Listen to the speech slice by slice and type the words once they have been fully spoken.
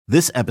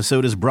This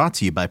episode is brought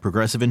to you by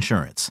Progressive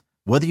Insurance.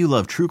 Whether you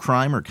love true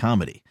crime or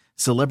comedy,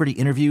 celebrity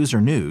interviews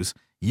or news,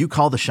 you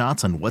call the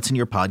shots on what's in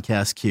your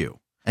podcast queue.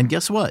 And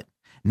guess what?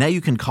 Now you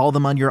can call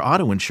them on your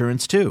auto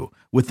insurance too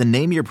with the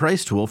Name Your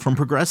Price tool from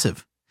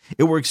Progressive.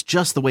 It works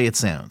just the way it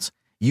sounds.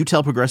 You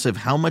tell Progressive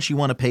how much you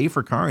want to pay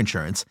for car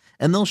insurance,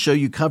 and they'll show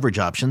you coverage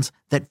options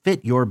that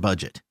fit your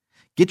budget.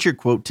 Get your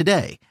quote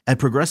today at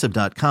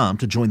Progressive.com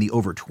to join the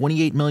over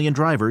 28 million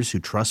drivers who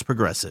trust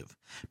Progressive.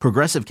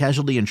 Progressive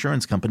Casualty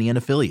Insurance Company and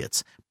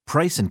Affiliates.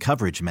 Price and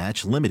coverage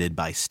match limited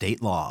by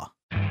state law.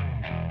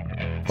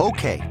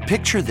 Okay,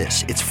 picture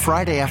this. It's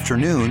Friday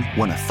afternoon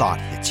when a thought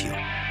hits you.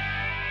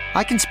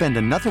 I can spend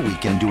another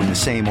weekend doing the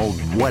same old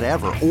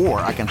whatever,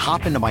 or I can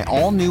hop into my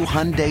all-new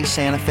Hyundai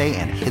Santa Fe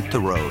and hit the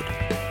road.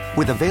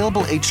 With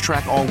available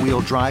H-Track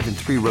all-wheel drive and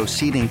 3-row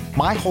seating,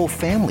 my whole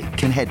family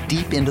can head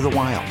deep into the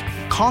wild.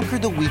 Conquer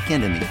the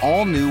weekend in the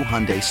all-new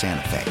Hyundai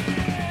Santa Fe.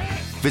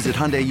 Visit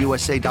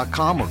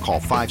HyundaiUSA.com or call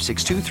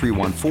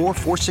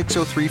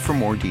 562-314-4603 for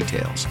more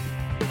details.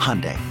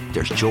 Hyundai,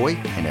 there's joy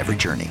in every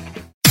journey.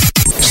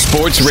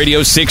 Sports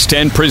Radio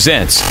 610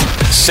 presents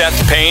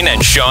Seth Payne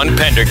and Sean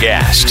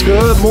Pendergast.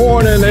 Good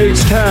morning,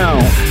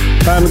 H-Town.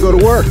 Time to go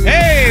to work.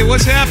 Hey,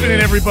 what's happening,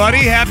 everybody?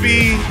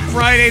 Happy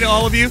Friday to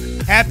all of you.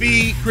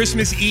 Happy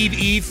Christmas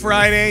Eve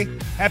Friday.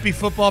 Happy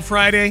Football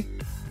Friday.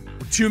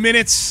 We're 2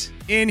 minutes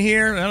in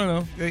here. I don't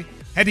know. They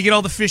had to get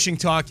all the fishing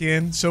talk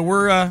in, so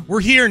we're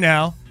here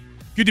now.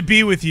 Good to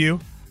be with you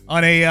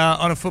on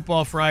a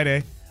Football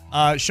Friday.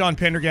 Sean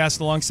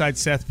Pendergast alongside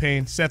Seth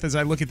Payne. Seth, as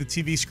I look at the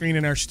TV screen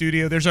in our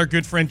studio, there's our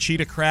good friend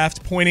Cheetah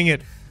Craft pointing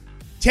at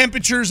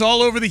temperatures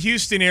all over the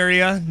Houston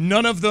area.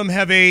 None of them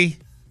have a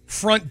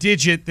front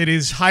digit that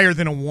is higher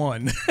than a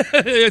 1.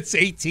 It's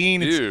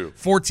 18, it's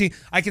 14.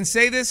 I can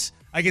say this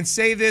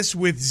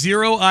with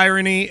zero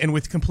irony and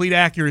with complete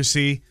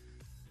accuracy.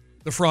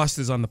 The frost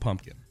is on the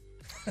pumpkin.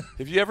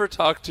 Have you ever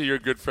talked to your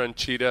good friend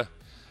Cheetah?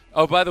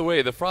 Oh, by the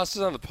way, the frost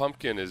is on the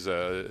pumpkin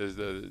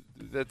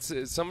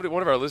that's somebody.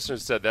 One of our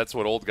listeners said that's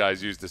what old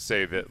guys used to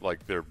say that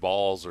like their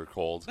balls are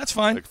cold. That's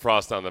fine. Like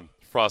frost on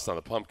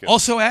the pumpkin.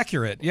 Also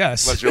accurate,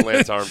 yes. Unless you're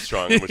Lance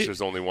Armstrong, in which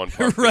there's only one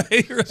pumpkin.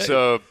 Right.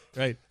 So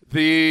right.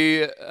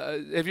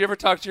 Have you ever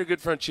talked to your good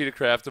friend Cheetah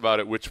Craft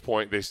about at which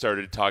point they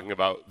started talking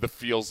about the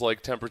feels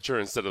like temperature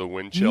instead of the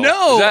wind chill?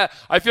 No.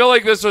 I feel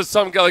like this was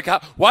some guy like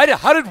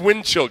how did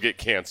wind chill get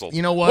canceled?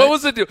 You know what? What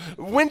was it?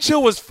 Wind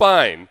chill was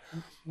fine.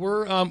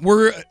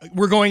 We're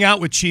going out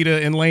with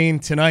Cheetah and Lane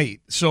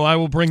tonight, so I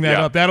will bring that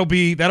up. That'll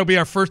be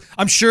our first.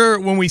 I'm sure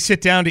when we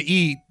sit down to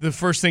eat, the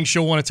first thing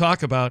she'll want to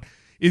talk about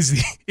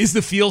is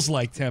the feels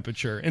like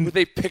temperature. And were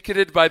they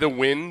picketed by the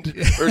wind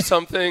or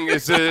something?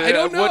 Is it? I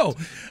don't know.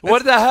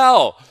 What the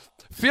hell?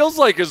 Feels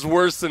like is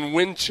worse than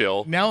wind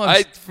chill. Now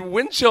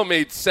wind chill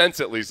made sense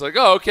at least. Like,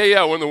 oh, okay,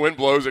 yeah, when the wind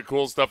blows, it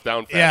cools stuff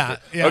down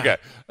faster. Yeah. Okay.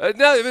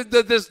 Now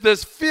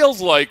this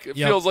feels like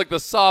the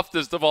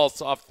softest of all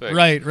soft things.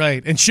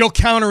 Right. And she'll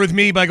counter with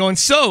me by going,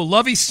 "So,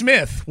 Lovie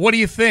Smith, what do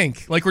you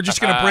think?" Like we're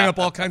just going to bring up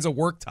all kinds of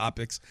work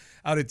topics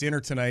out at dinner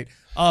tonight.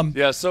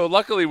 So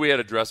luckily we had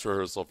a dress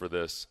rehearsal for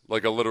this,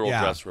 like a literal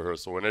dress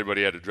rehearsal, when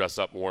everybody had to dress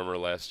up warmer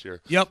last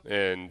year. Yep.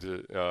 And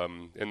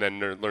then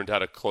learned how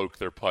to cloak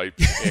their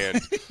pipes and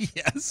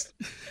yes,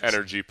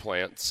 energy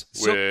plants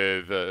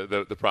with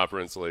the proper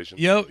insulation.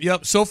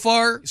 Yep. So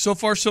far,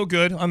 so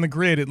good on the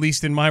grid, at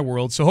least in my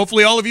world. So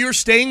hopefully all of you are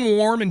staying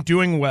warm and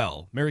doing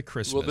well. Merry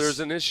Christmas. Well, there's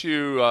an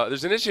issue.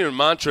 There's an issue in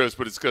Montrose,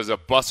 but it's because a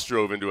bus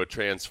drove into a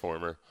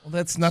transformer. Well,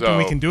 that's nothing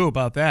we can do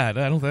about that.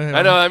 I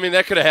know. I mean,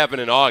 that could have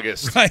happened in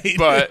August, right?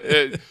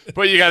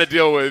 But you got to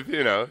deal with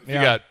if you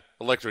got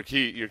electric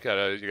heat, you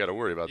gotta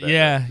worry about that.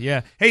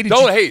 Yeah. Hey,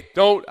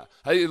 don't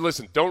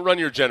run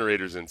your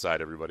generators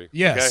inside, everybody.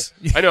 Yes.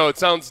 Okay?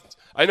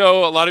 I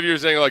know a lot of you are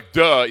saying like,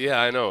 duh.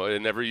 Yeah, I know.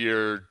 And every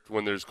year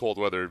when there's cold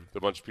weather, a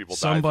bunch of people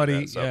die from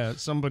that, so. Yeah,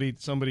 somebody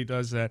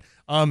does that.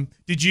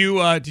 Did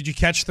you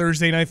catch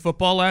Thursday Night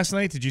Football last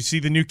night? Did you see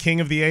the new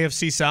king of the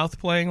AFC South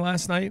playing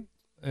last night?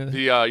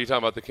 You talking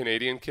about the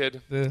Canadian kid?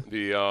 The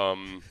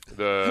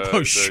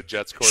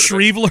Jets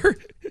quarterback?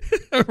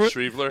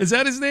 Shriveler? Is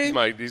that his name?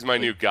 He's my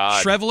new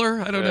god.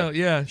 Shriveler? I don't know.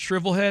 Yeah,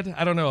 Shrivelhead?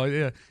 I don't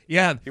know.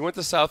 Yeah. He went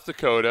to South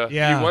Dakota.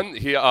 Yeah.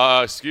 He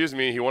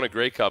won a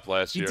Grey Cup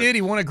last year. He did.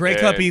 He won a Grey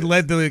Cup. He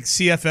led the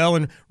CFL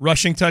in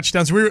rushing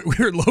touchdowns. We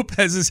were at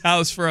Lopez's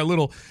house for our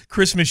little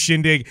Christmas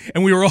shindig,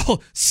 and we were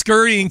all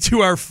scurrying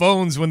to our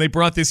phones when they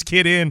brought this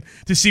kid in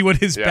to see what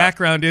his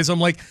background is. I'm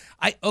like,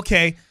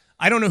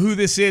 I don't know who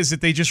this is that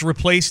they just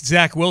replaced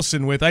Zach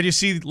Wilson with. I just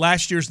see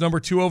last year's number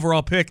 2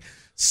 overall pick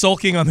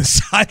sulking on the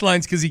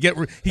sidelines because he got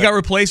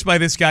replaced by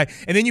this guy.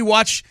 And then you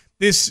watch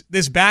this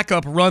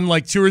backup run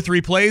like 2 or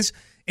 3 plays,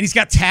 and he's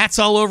got tats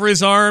all over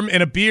his arm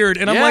and a beard.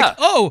 And I'm like,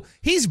 oh,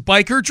 he's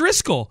Biker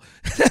Driscoll.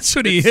 That's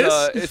what he is.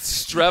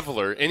 It's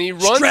Streveler. And he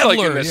runs like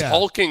in this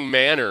hulking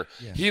manner.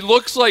 Yeah. He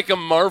looks like a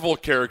Marvel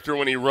character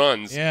when he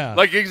runs. Yeah.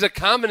 Like he's a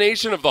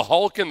combination of the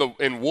Hulk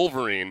and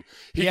Wolverine.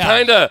 He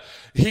kind of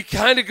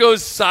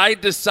goes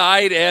side to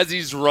side as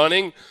he's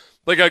running.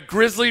 like a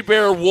grizzly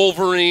bear,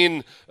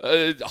 Wolverine,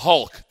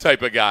 Hulk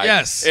type of guy.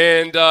 Yes.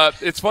 And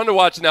it's fun to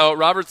watch now.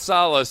 Robert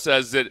Saleh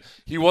says that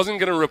he wasn't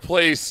going to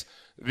replace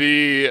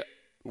the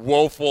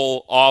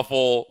woeful,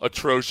 awful,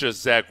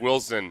 atrocious Zach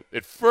Wilson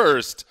at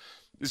first.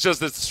 It's just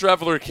that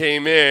Streveler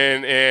came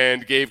in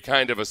and gave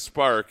kind of a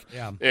spark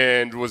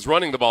and was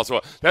running the ball so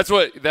well.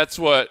 That's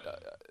what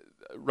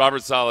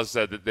Robert Saleh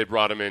said, that they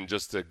brought him in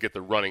just to get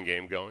the running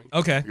game going.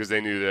 Okay. Because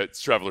they knew that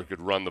Streveler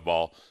could run the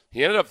ball.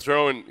 He ended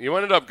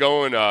up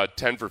going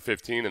 10 for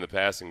 15 in the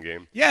passing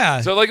game. Yeah.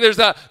 So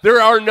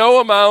there are no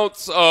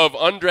amounts of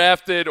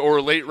undrafted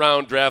or late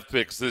round draft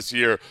picks this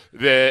year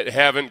that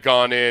haven't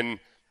gone in.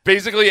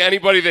 Basically,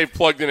 anybody they've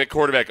plugged in at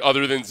quarterback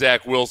other than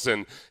Zach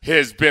Wilson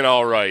has been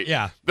all right.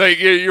 Yeah. Like,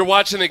 you're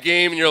watching the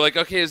game and you're like,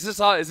 okay, is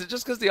it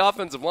just because the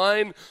offensive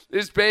line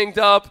is banged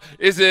up?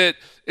 Is it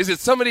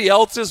somebody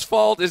else's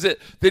fault? Is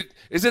it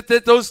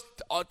that those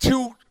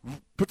two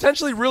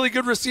potentially really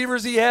good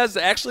receivers he has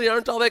actually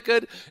aren't all that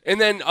good?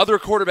 And then other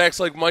quarterbacks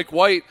like Mike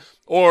White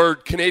or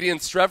Canadian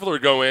Streveler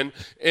go in,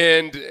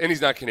 and he's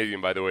not Canadian,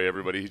 by the way,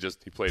 everybody. He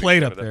played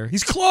in up Canada. there.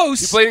 He's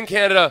close. He played in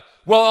Canada.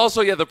 Well,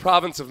 also, the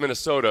province of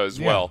Minnesota as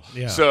well.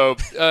 Yeah. So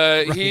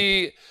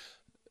Right.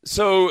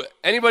 So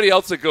anybody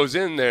else that goes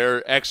in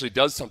there actually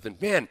does something.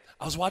 Man,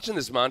 I was watching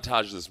this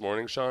montage this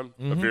morning, Sean,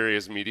 of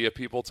various media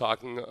people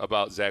talking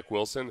about Zach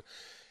Wilson.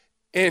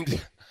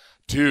 And,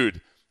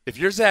 dude, if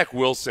you're Zach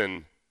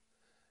Wilson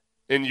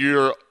and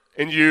you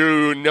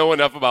know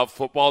enough about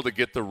football to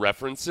get the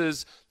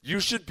references, you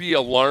should be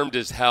alarmed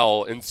as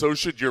hell, and so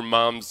should your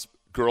mom's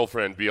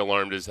girlfriend be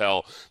alarmed as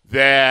hell,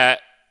 that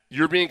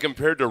you're being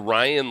compared to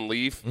Ryan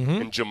Leaf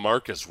and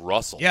Jamarcus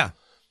Russell. Yeah.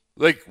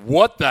 Like,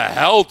 what the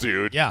hell,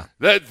 dude? Yeah.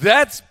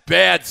 That's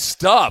bad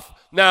stuff.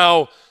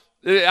 Now,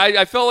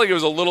 I felt like it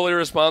was a little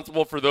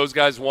irresponsible for those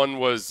guys. One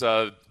was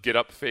Get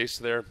Up face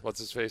there. What's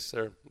his face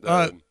there?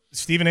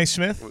 Stephen A.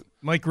 Smith?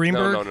 Mike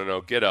Greenberg? No.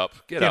 Get Up.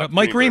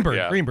 Mike Greenberg.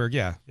 Yeah. Greenberg,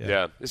 yeah.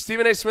 Is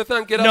Stephen A. Smith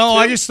on Get Up? No, too?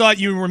 I just thought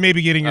you were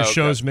maybe getting your okay.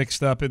 shows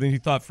mixed up, and then you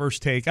thought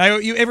First Take.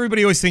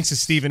 Everybody always thinks of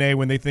Stephen A.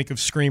 when they think of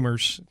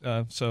Screamers.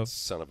 So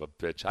son of a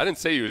bitch. I didn't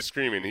say he was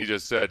screaming. He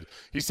said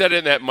it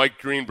in that Mike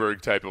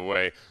Greenberg type of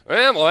way.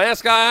 Well, the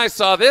last guy I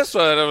saw this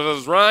one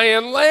was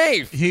Ryan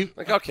Leaf.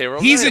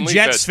 He's a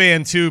Jets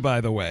fan too,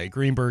 by the way.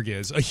 Greenberg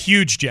is a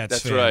huge Jets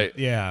fan. That's right.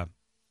 Yeah.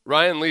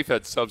 Ryan Leaf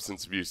had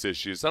substance abuse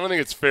issues. I don't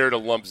think it's fair to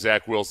lump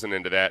Zach Wilson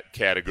into that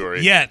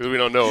category. Yet. Because we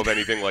don't know of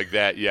anything like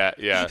that yet.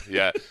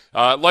 Yeah.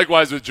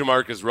 Likewise with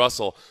Jamarcus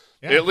Russell.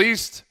 Yeah. At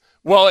least,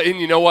 well,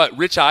 and you know what?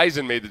 Rich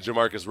Eisen made the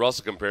Jamarcus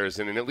Russell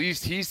comparison, and at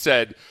least he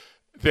said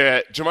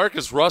that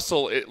Jamarcus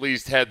Russell at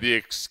least had the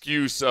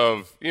excuse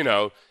of,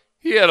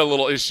 he had a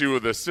little issue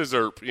with a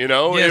scissor,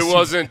 Yes, it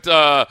wasn't,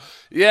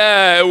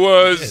 it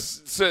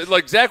was,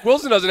 like Zach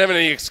Wilson doesn't have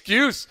any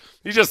excuse.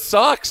 He just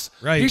sucks.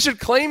 Right. He should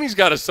claim he's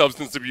got a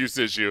substance abuse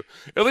issue.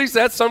 At least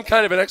that's some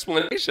kind of an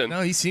explanation.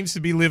 No, he seems to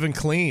be living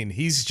clean.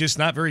 He's just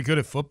not very good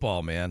at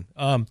football, man.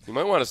 He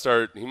might want to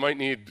start,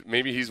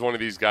 maybe he's one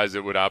of these guys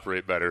that would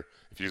operate better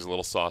if he's a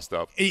little sauced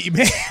up.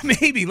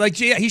 Maybe.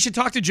 He should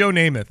talk to Joe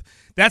Namath.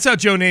 That's how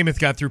Joe Namath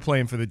got through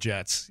playing for the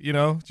Jets.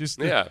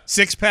 Just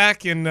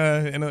six-pack and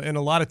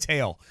a lot of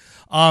tail.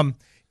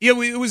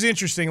 It was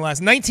interesting last.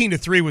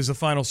 19-3 was the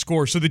final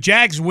score. So the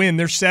Jags win.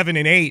 They're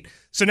 7-8.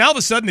 So now all of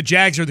a sudden the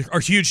Jags are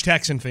huge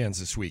Texan fans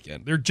this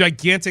weekend. They're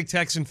gigantic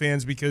Texan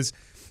fans because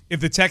if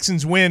the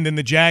Texans win, then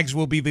the Jags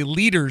will be the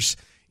leaders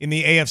in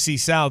the AFC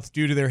South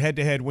due to their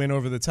head-to-head win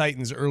over the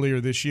Titans earlier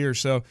this year.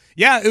 So,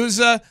 it was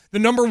the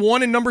number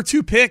 1 and number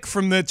 2 pick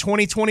from the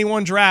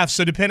 2021 draft.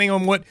 So depending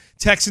on what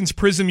Texans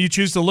prism you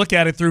choose to look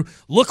at it through,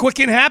 look what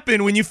can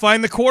happen when you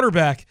find the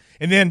quarterback.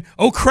 And then,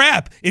 oh,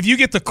 crap, if you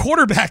get the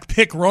quarterback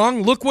pick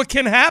wrong, look what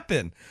can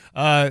happen.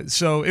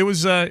 So it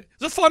was a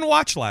fun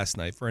watch last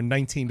night for a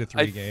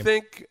 19-3 game. I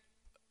think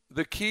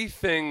the key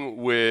thing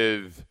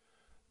with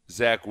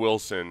Zach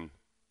Wilson,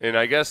 and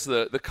I guess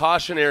the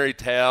cautionary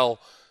tale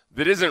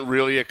that isn't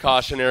really a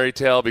cautionary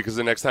tale because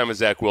the next time a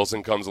Zach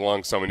Wilson comes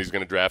along, somebody's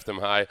going to draft him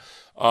high.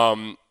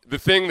 The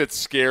thing that's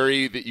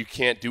scary that you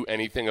can't do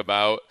anything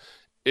about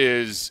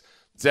is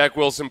Zach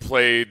Wilson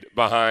played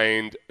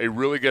behind a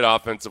really good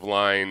offensive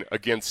line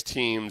against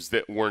teams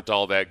that weren't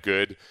all that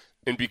good.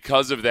 And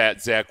because of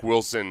that, Zach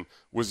Wilson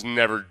was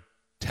never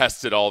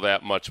tested all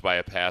that much by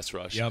a pass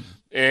rush. Yep.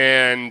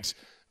 And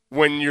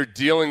when you're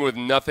dealing with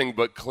nothing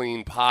but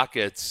clean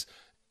pockets,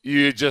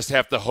 you just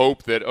have to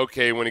hope that,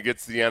 okay, when he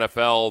gets to the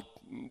NFL,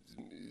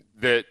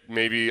 that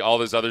maybe all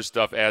this other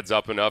stuff adds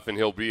up enough and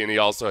he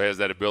also has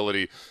that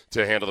ability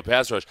to handle the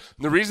pass rush.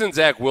 And the reason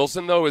Zach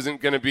Wilson, though,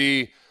 isn't going to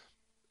be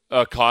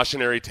a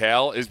cautionary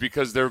tale is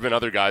because there have been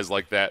other guys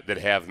like that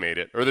have made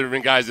it. Or there have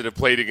been guys that have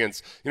played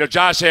against,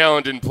 Josh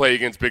Allen didn't play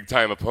against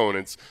big-time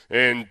opponents,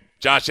 and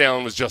Josh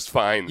Allen was just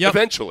fine. Yep.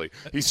 Eventually.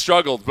 He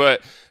struggled,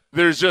 but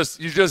you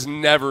just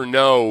never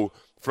know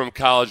from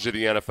college to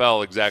the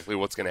NFL exactly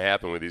what's going to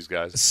happen with these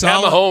guys.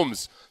 Pat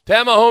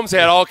Mahomes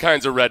had all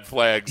kinds of red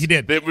flags. He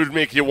did. That would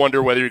make you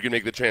wonder whether you can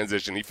make the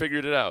transition. He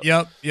figured it out.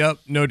 Yep,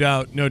 no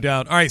doubt.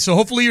 All right, so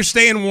hopefully you're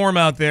staying warm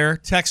out there.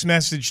 Text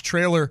message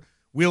trailer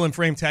Wheel and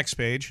Frame text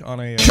page on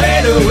a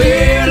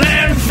Wheel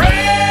and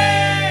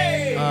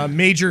Frame.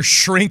 Major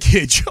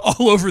shrinkage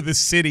all over the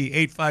city.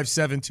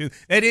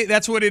 8572.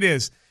 That's what it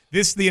is.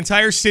 The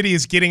entire city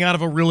is getting out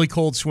of a really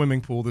cold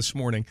swimming pool this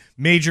morning.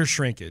 Major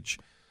shrinkage.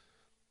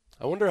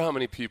 I wonder how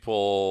many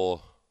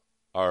people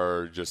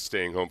are just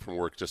staying home from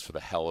work just for the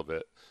hell of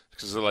it.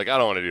 Because they're like, I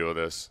don't want to deal with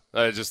this.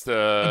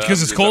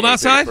 Because it's cold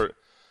outside?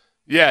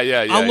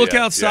 Yeah. I'll look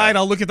outside.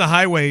 I'll look at the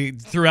highway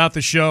throughout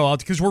the show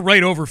because we're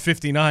right over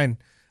 59.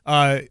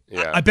 I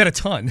bet a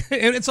ton.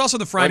 And it's also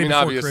the Friday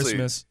before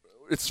Christmas.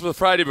 It's the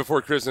Friday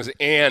before Christmas,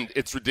 and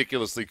it's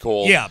ridiculously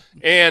cold. Yeah.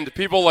 And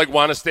people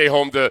want to stay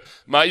home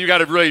you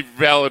got a really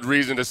valid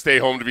reason to stay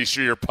home to be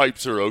sure your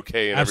pipes are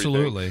okay and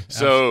Absolutely. everything.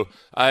 So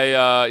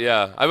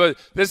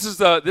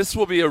this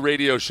will be a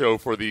radio show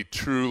for the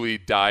truly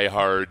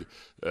diehard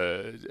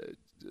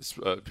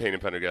Payne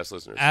and Pendergast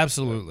listeners.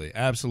 Absolutely.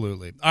 All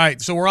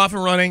right, so we're off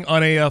and running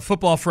on a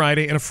football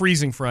Friday and a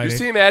freezing Friday. You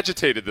seem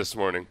agitated this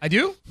morning. I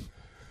do?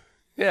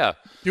 Yeah.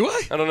 Do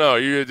I? I don't know.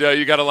 You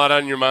got a lot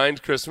on your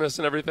mind, Christmas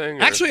and everything?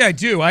 Or? Actually, I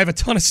do. I have a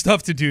ton of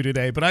stuff to do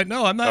today, but I'm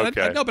not.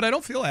 Okay. But I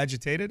don't feel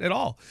agitated at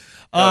all.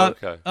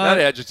 Okay. Not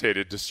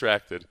agitated,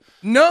 distracted.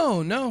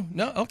 No.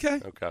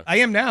 Okay. I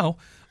am now.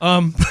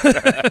 All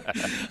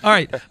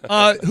right.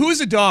 Who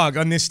is a dog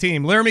on this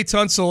team? Laramie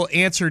Tunsil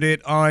answered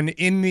it on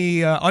In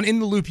the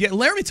Loop.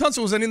 Laramie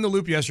Tunsil was on In the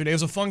Loop yesterday. It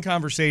was a fun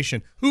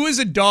conversation. Who is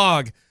a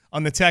dog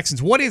on the Texans?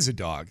 What is a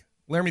dog?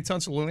 Laramie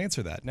Tunsil will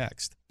answer that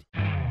next.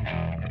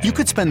 You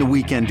could spend the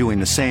weekend doing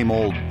the same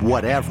old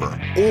whatever,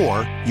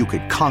 or you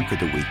could conquer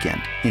the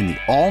weekend in the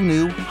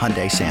all-new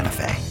Hyundai Santa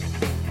Fe.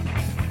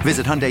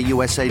 Visit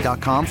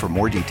HyundaiUSA.com for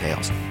more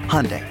details.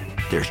 Hyundai,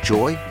 there's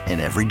joy in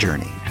every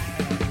journey.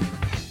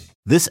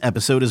 This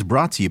episode is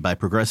brought to you by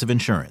Progressive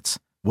Insurance.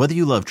 Whether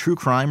you love true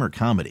crime or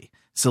comedy,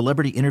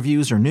 celebrity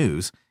interviews or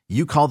news,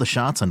 you call the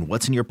shots on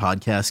what's in your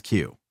podcast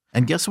queue.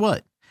 And guess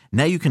what?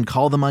 Now you can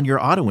call them on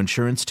your auto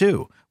insurance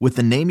too with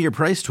the Name Your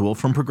Price tool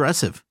from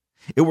Progressive.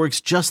 It works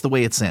just the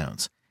way it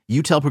sounds.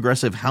 You tell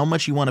Progressive how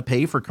much you want to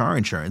pay for car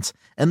insurance,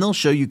 and they'll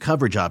show you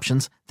coverage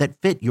options that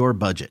fit your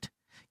budget.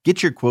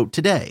 Get your quote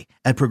today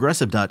at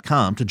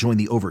Progressive.com to join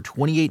the over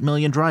 28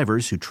 million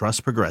drivers who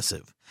trust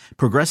Progressive.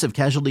 Progressive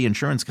Casualty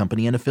Insurance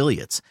Company and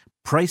Affiliates.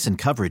 Price and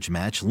coverage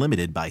match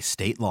limited by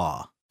state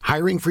law.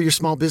 Hiring for your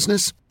small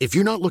business? If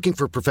you're not looking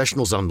for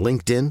professionals on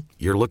LinkedIn,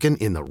 you're looking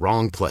in the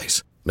wrong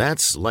place.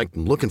 That's like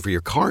looking for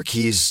your car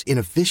keys in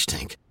a fish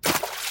tank.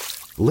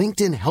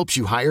 LinkedIn helps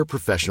you hire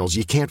professionals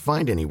you can't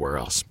find anywhere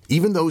else,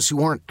 even those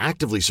who aren't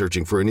actively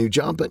searching for a new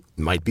job but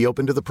might be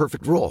open to the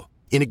perfect role.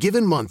 In a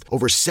given month,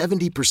 over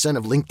 70%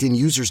 of LinkedIn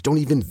users don't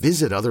even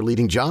visit other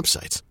leading job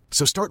sites.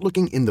 So start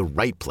looking in the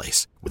right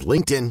place. With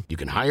LinkedIn, you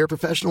can hire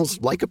professionals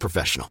like a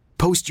professional.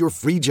 Post your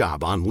free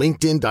job on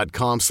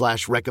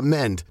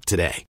linkedin.com/recommend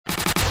today.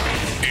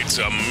 It's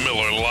a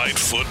Miller Lite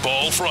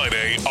Football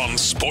Friday on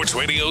Sports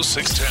Radio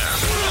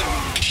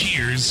 610.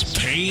 Here's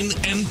Payne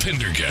and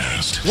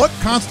Pendergast. What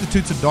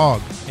constitutes a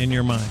dog in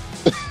your mind?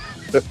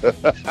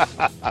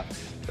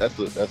 That's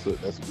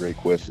a great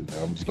question.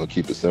 I'm just gonna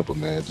keep it simple,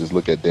 man. Just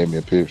look at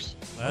Dameon Pierce.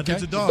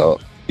 That's a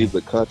dog. He's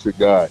a country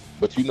guy.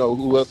 But you know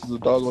who else is a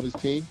dog on his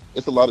team?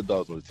 It's a lot of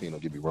dogs on the team,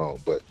 don't get me wrong.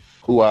 But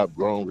who I've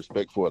grown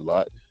respect for a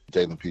lot,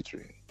 Jalen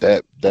Petrie.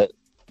 That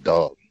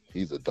dog.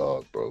 He's a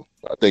dog, bro.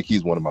 I think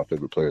he's one of my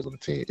favorite players on the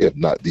team, if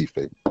not my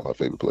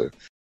favorite player.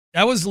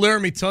 That was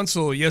Laramie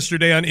Tunsil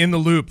yesterday on In the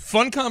Loop.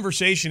 Fun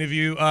conversation. If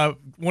you want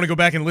to go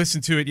back and listen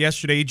to it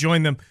yesterday, he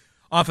joined them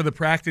off of the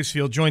practice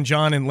field, joined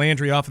John and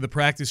Landry off of the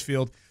practice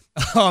field.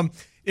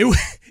 It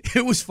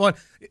was fun.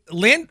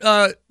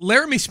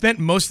 Laramie spent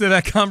most of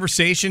that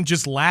conversation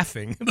just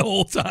laughing the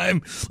whole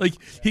time.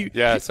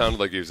 It sounded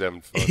like he was having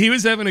fun. He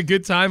was having a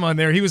good time on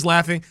there. He was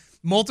laughing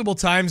multiple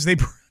times.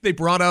 They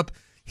brought up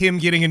him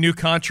getting a new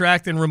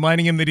contract and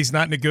reminding him that he's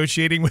not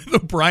negotiating with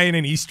O'Brien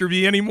and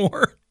Easterby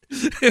anymore.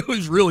 It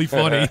was really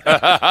funny.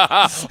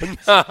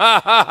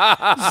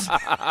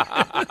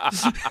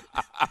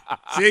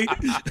 See?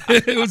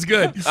 It was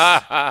good.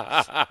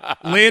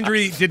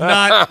 Landry did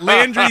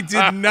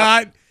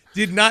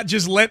not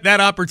just let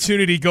that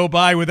opportunity go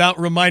by without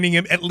reminding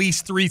him at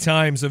least 3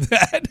 times of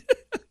that.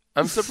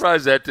 I'm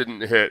surprised that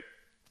didn't hit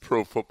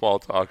Pro Football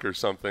Talk or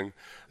something.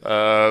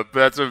 But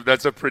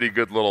that's a pretty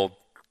good little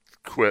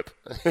quip.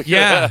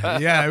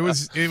 Yeah, it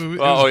was good.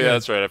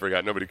 That's right. I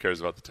forgot. Nobody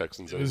cares about the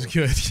Texans anymore. It was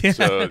good. Yeah.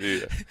 So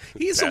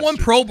he's the one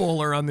Pro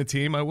Bowler on the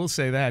team. I will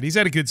say that. He's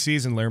had a good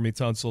season, Laramie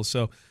Tunsil.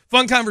 So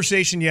fun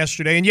conversation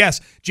yesterday. And yes,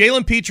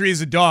 Jalen Petrie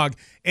is a dog.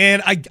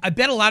 And I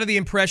bet a lot of the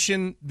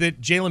impression that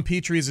Jalen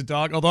Petrie is a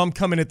dog, although I'm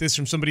coming at this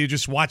from somebody who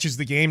just watches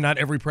the game, not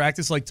every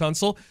practice like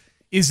Tunsil,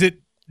 is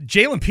that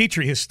Jalen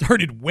Petrie has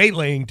started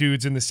waylaying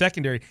dudes in the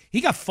secondary.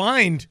 He got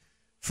fined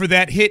for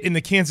that hit in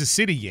the Kansas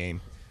City game.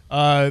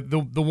 The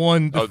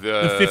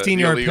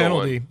 15-yard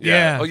penalty. One.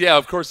 Yeah. Oh yeah,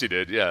 of course he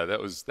did. Yeah, that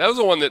was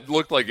the one that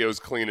looked like it was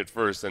clean at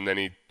first, and then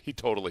he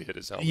totally hit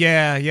his helmet.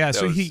 Yeah.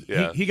 So he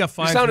got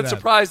fined. You sounded for that.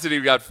 surprised that he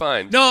got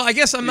fined. No, I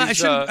guess I'm not.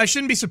 I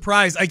shouldn't be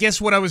surprised. I guess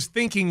what I was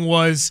thinking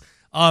was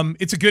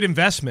it's a good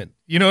investment.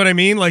 You know what I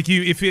mean? Like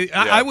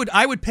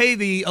I would pay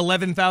the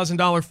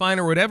 $11,000 fine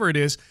or whatever it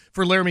is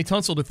for Laramie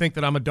Tunsil to think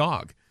that I'm a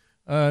dog,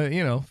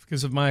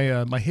 because of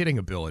my hitting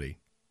ability.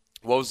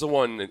 What was the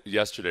one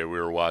yesterday we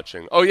were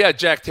watching? Oh, yeah,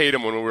 Jack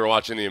Tatum when we were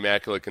watching the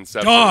Immaculate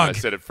Conception. Dog. I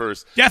said at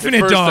first.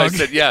 Definite dog. I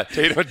said, yeah,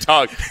 Tatum a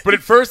dog. But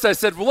at first I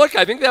said, well, look,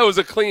 I think that was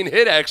a clean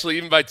hit, actually,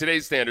 even by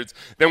today's standards.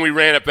 Then we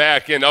ran it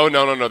back, and no.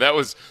 That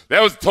was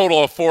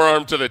total a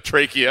forearm to the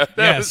trachea.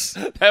 That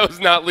was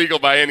not legal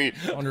by any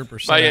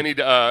 100%. By any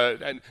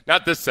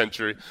not this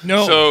century.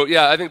 No. So,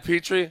 yeah, I think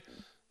Petrie,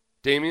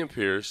 Dameon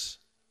Pierce,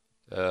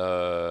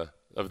 of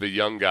the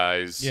young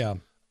guys. Yeah.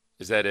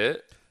 Is that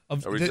it?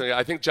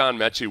 I think John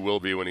Mechie will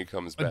be when he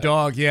comes back. A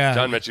dog, yeah.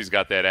 John Mechie's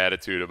got that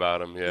attitude about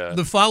him, yeah.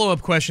 The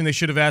follow-up question they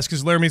should have asked,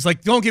 because Laramie's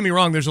like, don't get me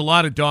wrong, there's a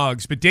lot of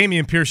dogs, but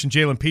Dameon Pierce and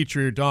Jalen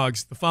Petrie are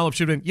dogs. The follow-up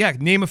should have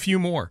been, name a few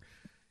more.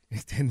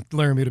 And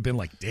Laramie would have been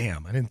like,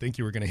 damn, I didn't think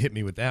you were going to hit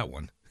me with that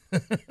one.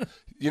 That's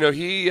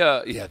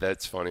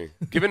funny.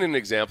 Giving an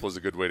example is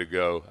a good way to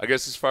go. I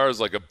guess as far as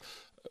like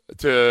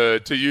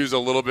to use a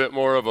little bit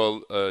more of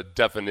a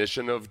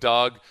definition of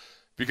dog.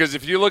 Because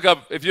if you look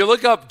up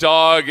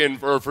dog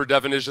or for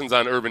definitions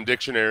on Urban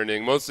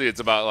Dictionary, mostly it's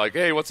about like,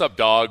 hey, what's up,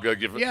 dog?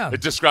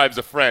 It describes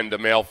a friend, a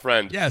male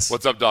friend. Yes.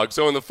 What's up, dog?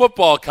 So in the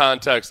football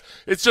context,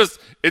 it's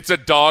a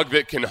dog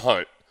that can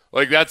hunt.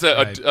 Like that's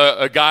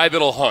a guy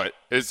that'll hunt.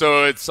 And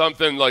so it's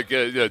something like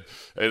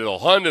it'll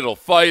hunt, it'll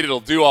fight, it'll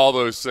do all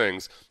those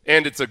things,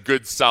 and it's a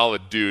good,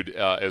 solid dude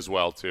as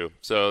well too.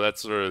 So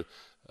that's sort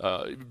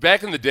of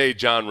back in the day,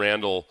 John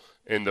Randall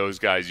and those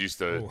guys used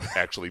to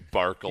actually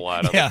bark a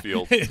lot on the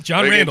field.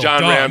 John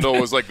Randall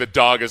was like the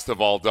doggest of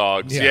all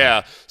dogs.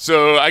 Yeah.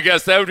 So I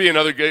guess that would be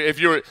another good if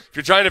you're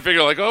trying to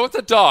figure like, oh, what's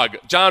a dog?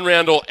 John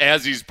Randall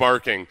as he's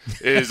barking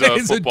is a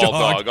football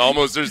dog.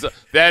 Almost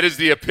that is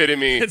the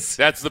epitome.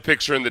 That's the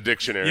picture in the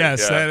dictionary.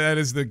 Yes, that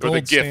is the gold or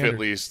the GIF standard. At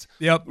least.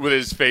 Yep. With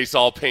his face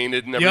all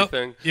painted and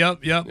everything. Yep.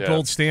 Yeah.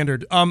 Gold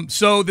standard.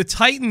 So the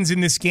Titans in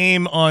this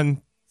game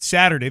on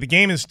Saturday, the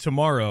game is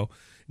tomorrow,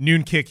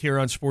 noon kick here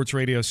on Sports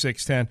Radio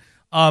 610.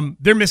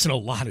 They're missing a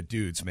lot of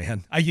dudes,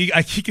 man.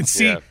 You can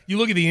see, you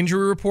look at the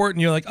injury report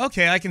and you're like,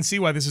 okay, I can see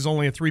why this is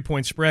only a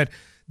 3-point spread.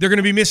 They're going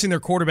to be missing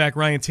their quarterback,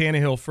 Ryan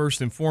Tannehill,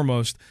 first and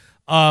foremost.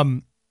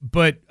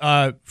 But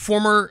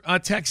former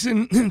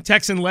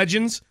Texan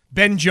legends,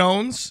 Ben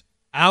Jones,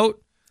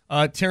 out.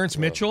 Terrence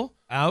Mitchell,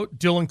 out.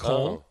 Dylan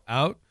Cole,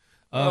 out.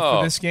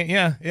 For this game.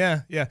 Yeah.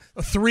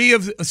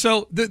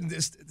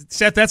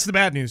 Seth, that's the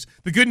bad news.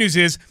 The good news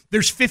is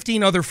there's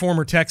 15 other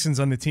former Texans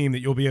on the team that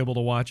you'll be able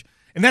to watch.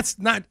 And that's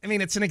not,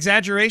 it's an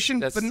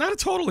exaggeration, but not a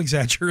total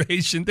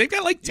exaggeration. They've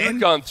got like 10.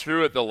 You've gone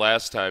through it the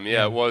last time.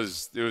 Yeah, it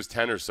was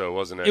 10 or so,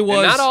 wasn't it? It was.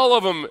 And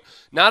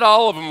not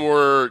all of them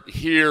were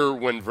here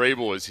when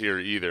Vrabel was here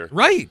either.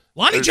 Right.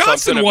 Lonnie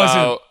Johnson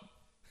wasn't.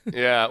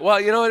 Yeah. Well,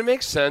 it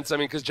makes sense.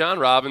 Because John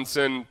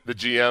Robinson, the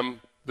GM,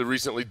 the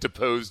recently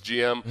deposed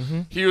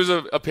GM, he was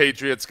a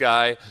Patriots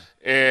guy.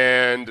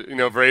 And,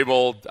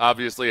 Vrabel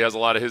obviously has a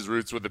lot of his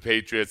roots with the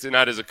Patriots,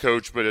 not as a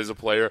coach, but as a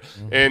player.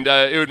 And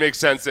it would make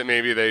sense that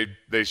maybe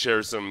they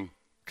share some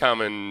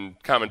common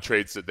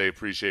traits that they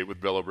appreciate with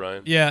Bill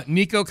O'Brien. Yeah,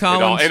 Nico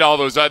Collins. And all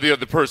those,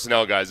 the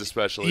personnel guys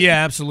especially.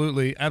 Yeah,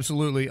 absolutely.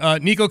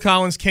 Nico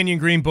Collins, Kenyon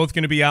Green, both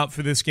going to be out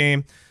for this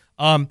game.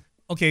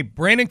 Okay,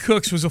 Brandon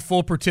Cooks was a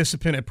full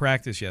participant at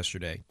practice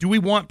yesterday. Do we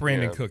want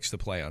Brandon Cooks to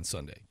play on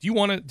Sunday? Do you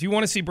want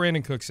to see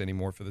Brandon Cooks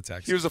anymore for the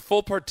Texans? He was a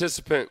full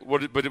participant.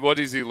 But what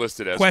is he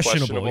listed as?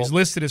 Questionable. He's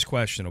listed as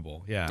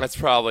questionable. Yeah. That's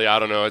probably, I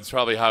don't know. It's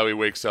probably how he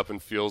wakes up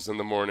and feels in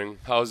the morning.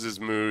 How's his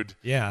mood?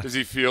 Yeah. Does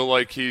he feel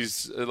like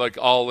he's like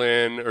all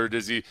in, or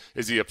is he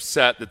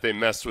upset that they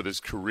messed with his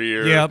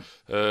career? Yep.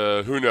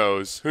 Who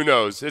knows?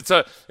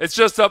 It's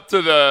just up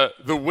to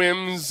the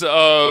whims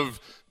of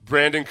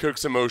Brandon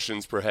Cook's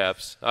emotions,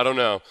 perhaps. I don't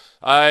know.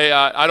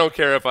 I don't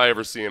care if I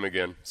ever see him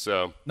again.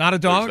 So not a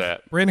dog.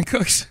 Brandon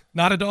Cooks,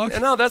 not a dog.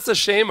 No, that's the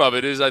shame of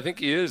it. Is I think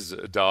he is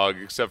a dog,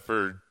 except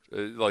for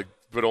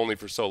but only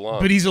for so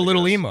long. But he's a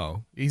little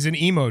emo. He's an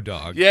emo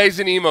dog. Yeah, he's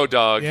an emo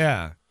dog.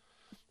 Yeah.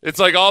 It's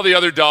like all the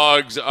other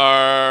dogs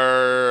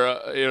are,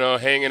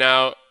 hanging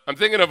out. I'm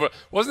thinking of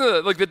wasn't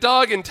it like the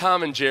dog in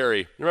Tom and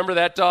Jerry? Remember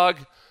that dog?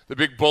 The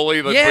big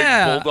bully, the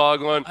big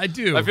bulldog one. I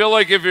do. I feel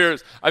like if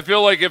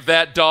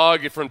that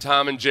dog from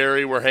Tom and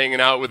Jerry were hanging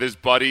out with his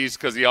buddies,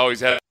 because he always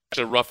had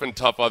a rough and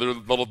tough other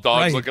little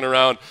dogs looking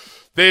around,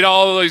 they'd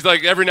always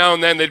every now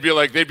and then they'd be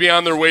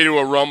on their way to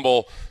a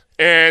rumble,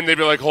 and they'd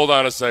be like, hold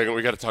on a second,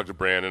 we got to talk to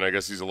Brandon. I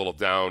guess he's a little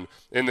down.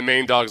 And the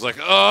main dog's like,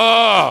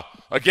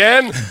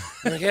 again?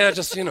 Yeah,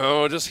 just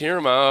hear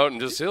him out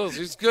and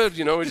he's good.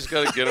 We just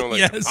got to get him.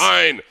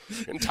 Fine.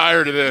 I'm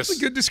tired of this. That's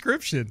a good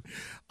description.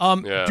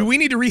 Do we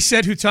need to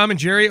reset who Tom and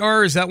Jerry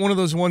are? Or is that one of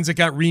those ones that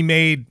got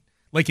remade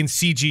like in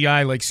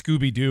CGI, like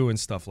Scooby-Doo and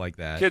stuff like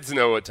that? Kids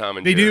know what Tom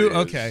and Jerry is. They do?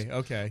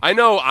 Okay. I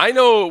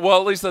know. Well,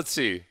 at least let's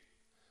see.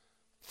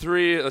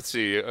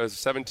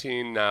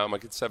 17 now. My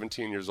kid's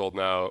 17 years old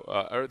now.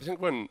 I think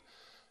when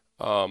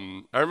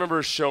I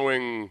remember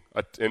showing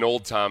an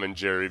old Tom and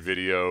Jerry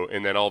video,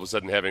 and then all of a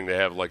sudden having to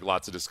have like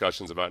lots of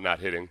discussions about not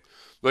hitting.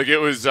 Like it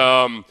was,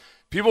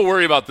 people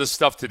worry about this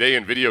stuff today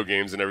in video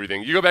games and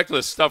everything. You go back to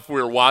the stuff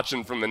we were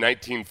watching from the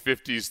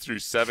 1950s through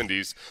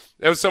 70s.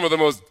 That was some of the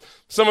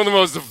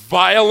most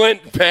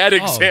violent, bad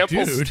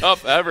example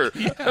stuff ever.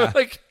 Yeah.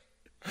 Like.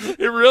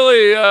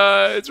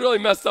 It's really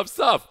messed up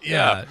stuff.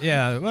 Yeah.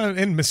 Well,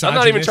 and misogynistic. I'm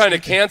not even trying to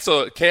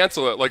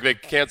cancel it like they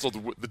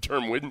canceled the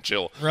term wind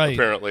chill. Right.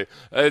 Apparently,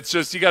 it's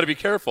just you got to be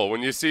careful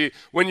when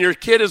your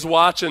kid is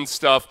watching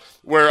stuff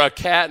where a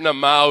cat and a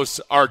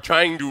mouse are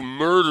trying to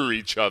murder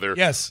each other.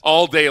 Yes.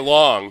 All day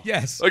long.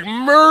 Yes. Like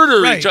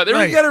murder each other.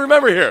 Right. You got to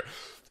remember here,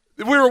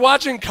 we were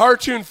watching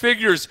cartoon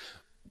figures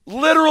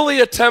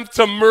literally attempt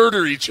to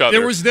murder each other.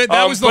 That was the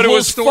whole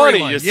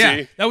storyline.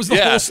 See? That was the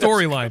whole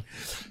storyline.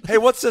 Hey,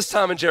 what's this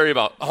Tom and Jerry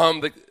about?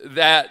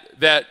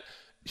 That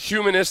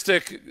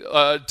humanistic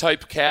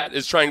type cat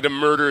is trying to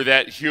murder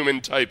that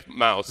human type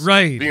mouse.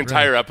 Right. The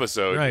entire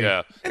episode. Right.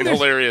 Yeah. In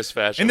hilarious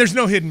fashion. And there's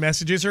no hidden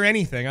messages or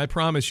anything. I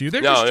promise you.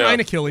 They're just trying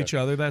to kill each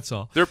other. That's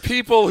all. They're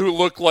people who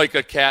look like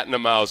a cat and a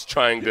mouse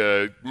trying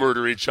to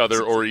murder each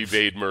other or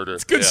evade murder.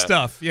 It's good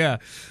stuff. Yeah.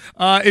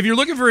 If you're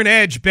looking for an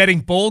edge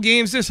betting bowl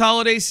games this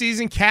holiday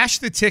season, Cash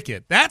the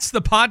Ticket. That's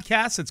the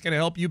podcast that's going to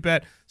help you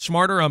bet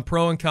smarter on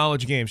pro and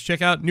college games.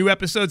 Check out new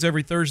episodes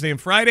every Thursday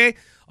and Friday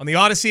on the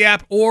Odyssey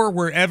app or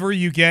wherever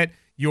you get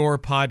your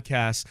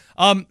podcasts.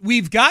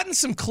 We've gotten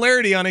some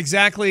clarity on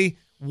exactly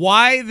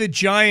why the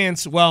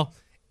Giants, well,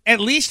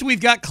 at least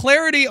we've got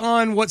clarity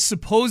on what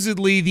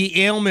supposedly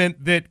the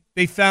ailment that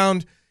they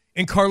found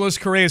in Carlos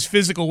Correa's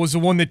physical was the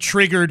one that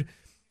triggered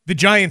the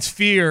Giants'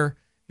 fear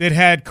that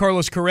had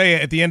Carlos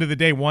Correa at the end of the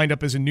day wind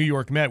up as a New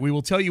York Met. We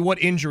will tell you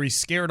what injury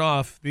scared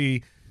off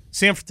the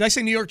did I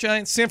say New York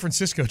Giants? San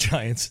Francisco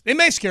Giants. They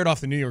may have scared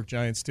off the New York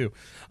Giants too.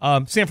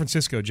 San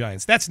Francisco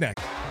Giants. That's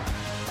next.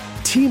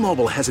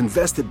 T-Mobile has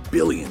invested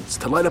billions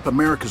to light up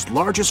America's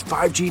largest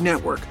 5G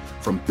network,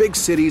 from big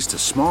cities to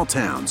small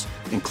towns,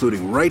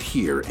 including right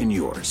here in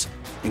yours.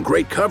 And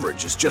great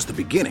coverage is just the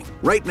beginning.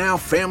 Right now,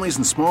 families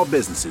and small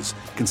businesses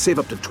can save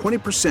up to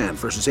 20%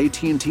 versus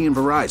AT&T and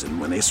Verizon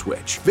when they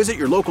switch. Visit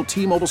your local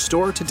T-Mobile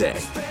store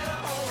today.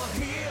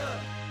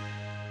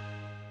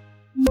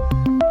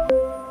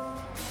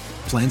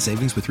 Plan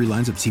savings with 3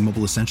 lines of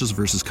T-Mobile Essentials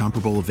versus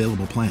comparable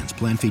available plans.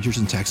 Plan features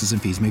and taxes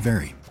and fees may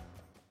vary.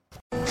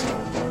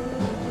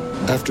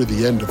 After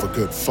the end of a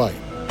good fight,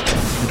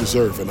 you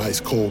deserve an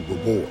ice-cold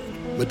reward.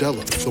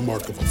 Modelo is the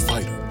mark of a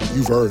fighter.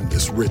 You've earned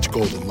this rich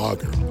golden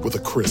lager with a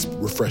crisp,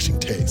 refreshing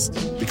taste.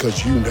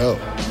 Because you know,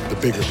 the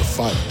bigger the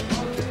fight,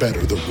 the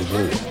better the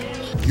reward.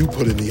 You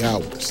put in the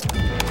hours,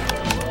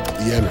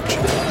 the energy,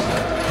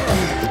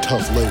 the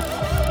tough labor.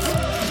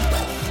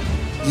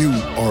 You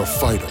are a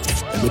fighter,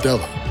 and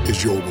Modelo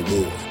is your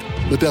reward.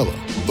 Modelo,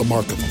 the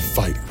mark of a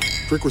fighter.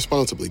 Drink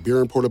responsibly. Beer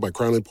imported by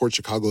Crown Imports,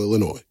 Chicago,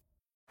 Illinois.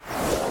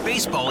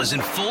 Baseball is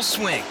in full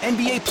swing.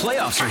 NBA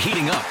playoffs are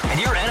heating up, and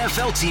your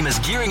NFL team is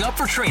gearing up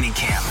for training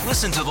camp.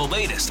 Listen to the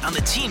latest on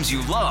the teams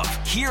you love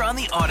here on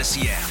the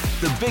Odyssey app.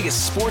 The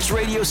biggest sports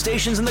radio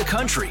stations in the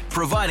country,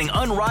 providing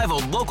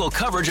unrivaled local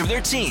coverage of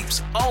their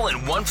teams, all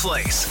in one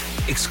place.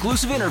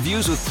 Exclusive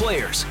interviews with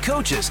players,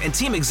 coaches, and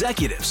team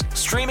executives,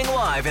 streaming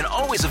live and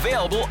always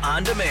available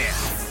on demand.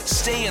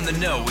 Stay in the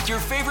know with your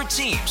favorite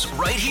teams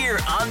right here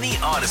on the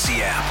Odyssey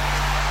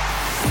app.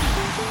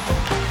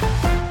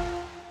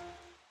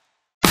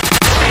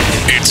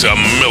 It's a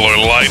Miller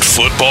Lite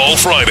Football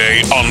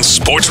Friday on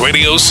Sports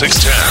Radio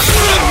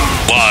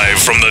 610. Live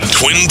from the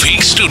Twin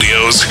Peaks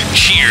studios,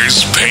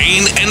 here's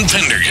Payne and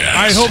Pendergast.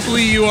 All right,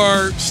 hopefully you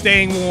are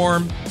staying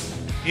warm.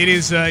 It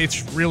is,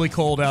 it's really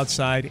cold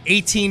outside.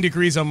 18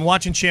 degrees. I'm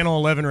watching Channel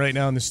 11 right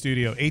now in the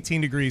studio. 18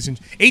 degrees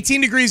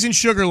in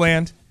Sugar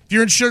Land. If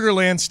you're in Sugar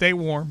Land, stay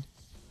warm.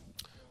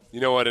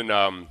 You know what?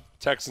 In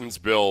Texans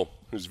Bill,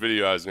 whose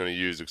video I was going to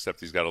use, except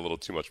he's got a little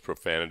too much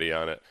profanity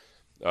on it,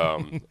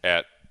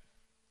 at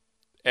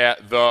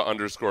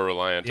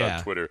 _Reliant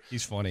on Twitter.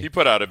 He's funny. He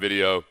put out a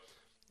video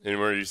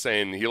where he's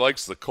saying he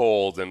likes the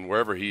cold, and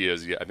wherever he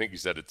is, I think he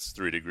said it's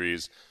 3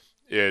 degrees.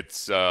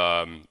 It's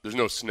there's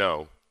no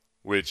snow,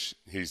 which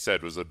he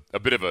said was a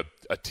bit of a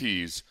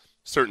tease,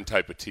 certain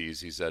type of tease,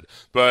 he said.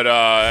 But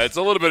it's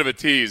a little bit of a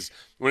tease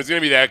when it's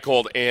going to be that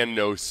cold and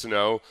no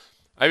snow.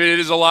 I mean, it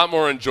is a lot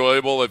more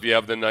enjoyable if you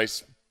have the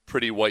nice,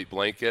 pretty white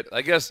blanket.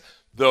 I guess,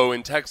 though,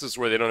 in Texas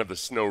where they don't have the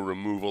snow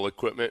removal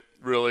equipment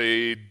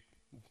really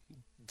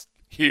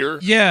here.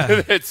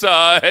 Yeah. It's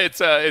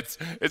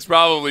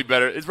probably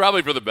better. It's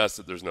probably for the best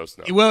that there's no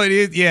snow. Well, it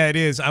is. Yeah, it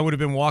is. I would have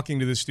been walking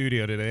to the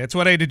studio today. That's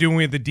what I had to do when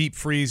we had the deep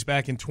freeze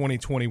back in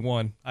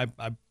 2021.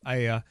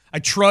 I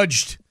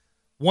trudged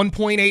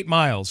 1.8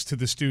 miles to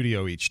the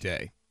studio each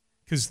day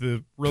because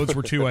the roads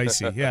were too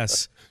icy.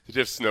 Yes. Did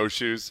you have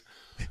snowshoes?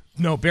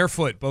 No,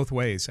 barefoot both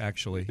ways,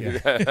 actually.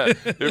 Yeah.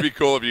 It'd be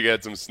cool if you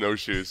had some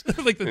snowshoes.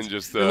 Like and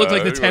just look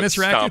like the tennis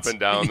rackets. Stomping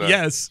down the,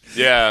 yes.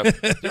 Yeah.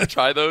 Did you ever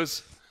try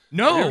those?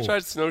 No. Have you ever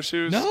tried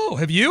snowshoes? No.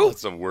 Have you?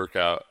 That's a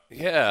workout.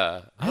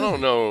 Yeah. I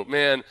don't know,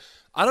 man.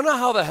 I don't know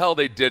how the hell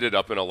they did it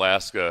up in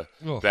Alaska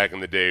back in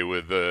the day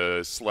with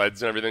the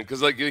sleds and everything,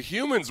 because like the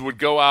humans would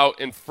go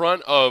out in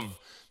front of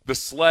the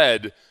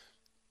sled,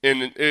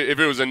 and if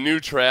it was a new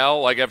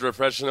trail, like after a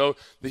fresh snow,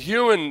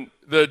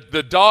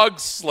 the dog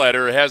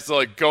sledder has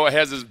to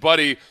has his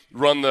buddy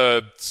run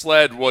the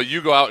sled while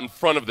you go out in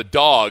front of the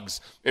dogs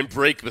and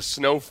break the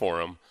snow for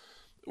him.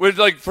 Which,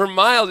 like, for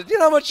miles, you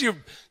know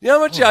how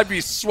much I'd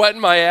be sweating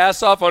my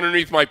ass off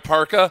underneath my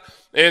parka,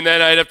 and then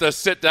I'd have to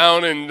sit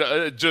down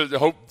and just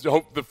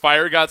hope the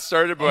fire got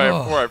started before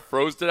I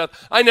froze to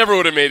death. I never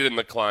would have made it in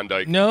the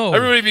Klondike. No,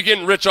 everybody would be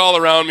getting rich all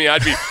around me.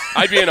 I'd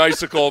be an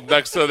icicle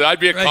next to that.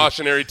 I'd be a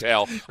cautionary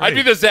tale. Right. I'd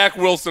be the Zach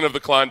Wilson of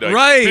the Klondike.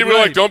 Right. People are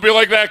like, don't be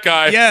like that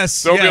guy.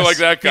 Yes. Don't be like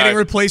that guy. Getting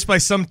replaced by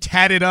some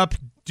tatted up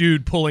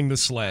dude pulling the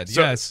sled.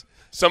 Yes.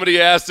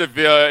 Somebody asked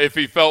if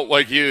he felt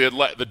like he had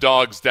let the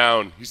dogs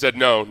down. He said,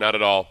 no, not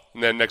at all.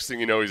 And then next thing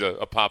you know, he's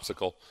a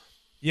popsicle.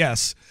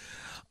 Yes.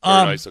 Or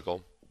an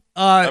icicle.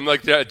 I'm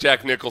like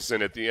Jack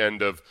Nicholson at the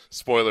end of,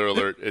 spoiler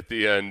alert, at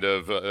the end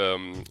of,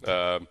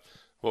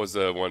 what was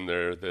the one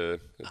there, at the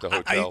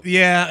hotel?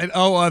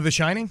 The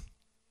Shining?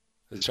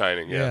 The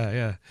Shining, yeah.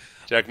 Yeah.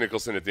 Jack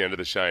Nicholson at the end of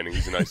The Shining.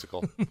 He's an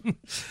icicle.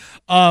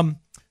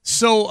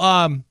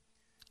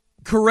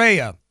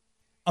 Correa.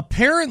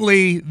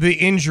 Apparently, the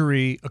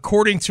injury,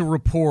 according to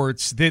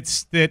reports,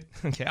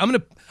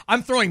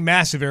 I'm throwing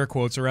massive air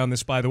quotes around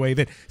this, by the way,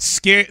 that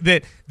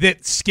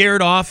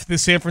scared off the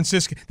San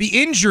Francisco.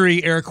 The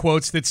injury, air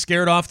quotes, that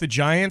scared off the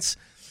Giants.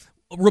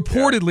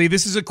 Reportedly,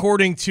 this is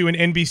according to an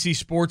NBC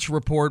Sports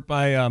report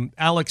by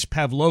Alex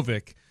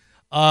Pavlovic,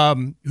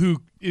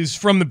 who is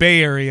from the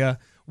Bay Area,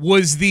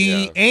 was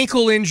the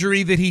ankle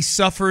injury that he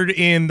suffered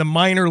in the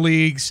minor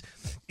leagues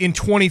in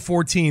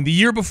 2014, the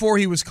year before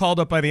he was called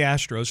up by the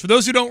Astros. For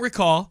those who don't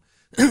recall,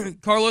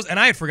 Carlos, and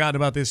I had forgotten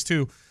about this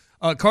too,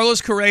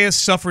 Carlos Correa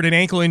suffered an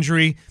ankle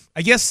injury,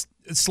 I guess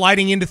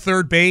sliding into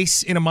third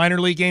base in a minor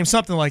league game,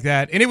 something like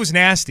that, and it was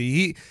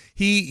nasty.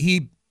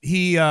 He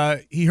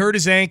hurt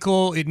his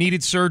ankle. It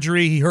needed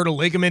surgery. He hurt a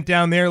ligament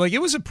down there. Like,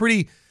 it was a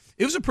pretty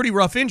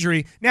rough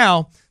injury.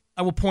 Now,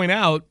 I will point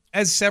out,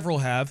 as several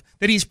have,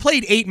 that he's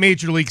played 8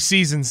 major league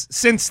seasons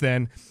since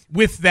then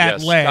with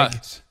that leg.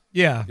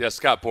 Yeah,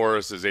 Scott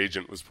Boras'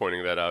 agent was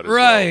pointing that out as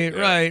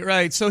well.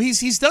 Right. So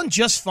he's done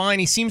just fine.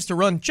 He seems to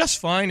run just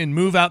fine and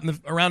move out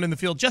around in the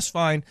field just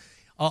fine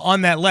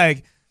on that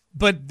leg.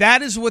 But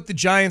that is what the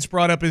Giants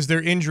brought up as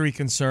their injury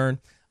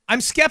concern.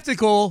 I'm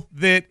skeptical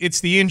that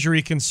it's the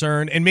injury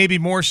concern, and maybe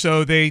more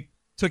so they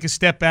took a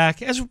step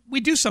back, as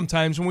we do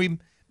sometimes when we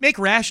make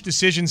rash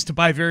decisions to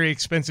buy very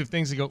expensive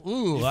things and go,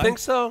 ooh. You think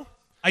so?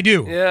 I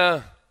do.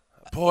 Yeah.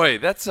 Boy,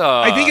 that's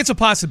I think it's a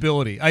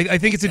possibility. I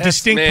think it's a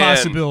distinct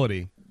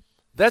possibility.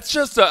 That's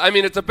just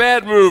it's a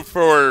bad move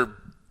for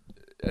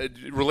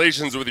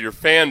relations with your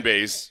fan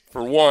base,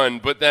 for one,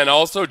 but then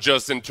also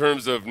just in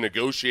terms of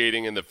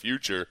negotiating in the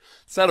future.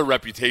 It's not a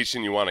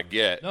reputation you want to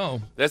get.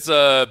 No. That's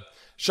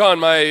Sean,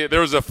 there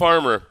was a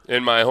farmer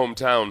in my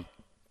hometown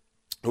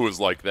who was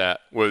like that.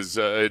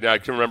 I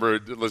can remember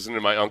listening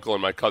to my uncle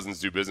and my cousins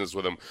do business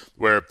with him,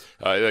 where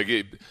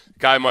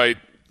guy might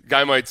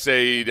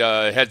say he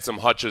had some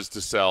hutches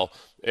to sell,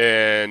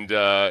 and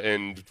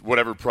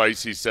whatever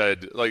price he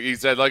said,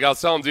 I'll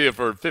sell them to you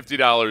for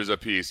 $50 a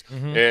piece.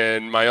 Mm-hmm.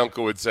 And my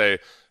uncle would say,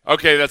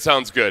 okay, that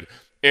sounds good.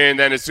 And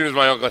then as soon as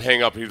my uncle would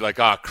hang up, he'd be like,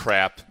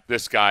 crap,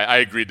 this guy, I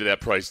agreed to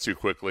that price too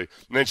quickly.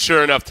 And then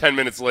sure enough, 10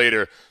 minutes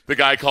later, the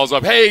guy calls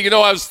up, hey,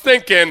 I was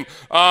thinking,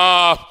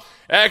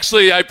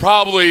 actually, I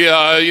probably,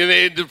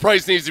 the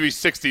price needs to be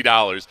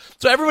 $60.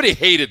 So everybody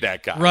hated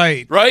that guy.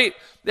 Right?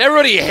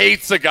 Everybody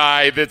hates a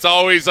guy that's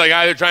always like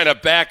either trying to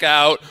back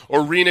out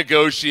or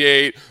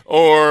renegotiate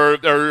or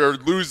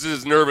loses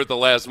his nerve at the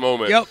last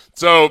moment. Yep.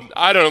 So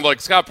I don't know, like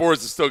Scott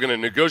Boras is still going to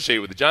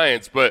negotiate with the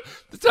Giants, but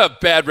it's a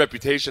bad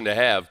reputation to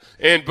have.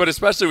 But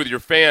especially with your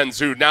fans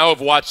who now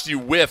have watched you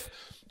whiff.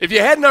 If you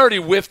hadn't already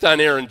whiffed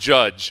on Aaron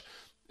Judge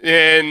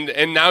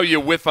and now you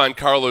whiff on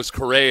Carlos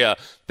Correa,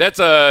 that's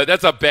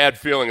a bad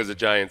feeling as a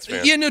Giants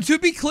fan. Yeah, no, to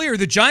be clear,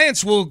 the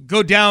Giants will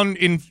go down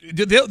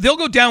they'll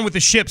go down with the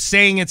ship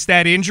saying it's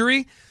that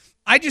injury.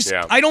 I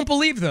don't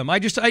believe them. I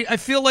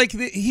feel like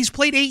he's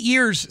played 8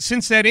 years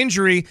since that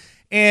injury,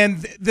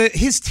 and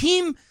his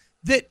team,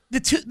 the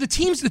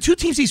two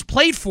teams he's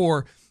played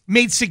for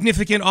made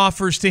significant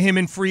offers to him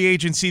in free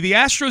agency. The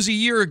Astros a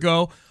year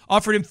ago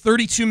offered him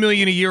 $32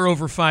 million a year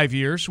over 5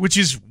 years, which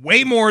is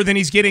way more than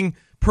he's getting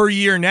per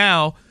year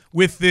now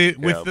with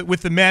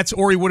the Mets,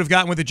 or he would have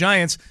gotten with the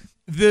Giants.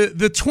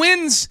 The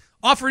Twins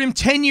offered him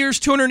 10 years,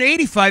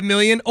 $285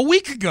 million a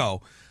week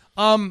ago.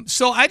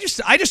 So I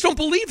just don't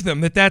believe them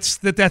that's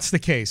the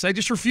case. I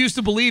just refuse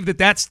to believe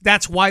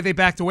that's why they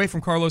backed away from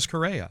Carlos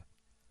Correa.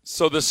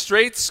 So the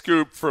straight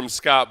scoop from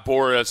Scott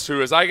Boras,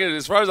 who, as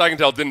far as I can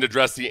tell, didn't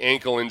address the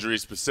ankle injury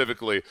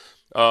specifically,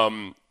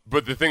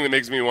 but the thing that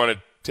makes me want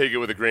to take it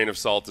with a grain of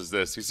salt is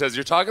this. He says,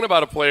 you're talking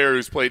about a player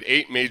who's played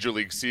 8 major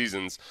league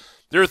seasons.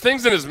 There are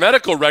things in his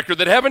medical record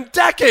that happened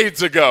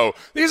decades ago.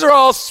 These are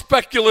all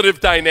speculative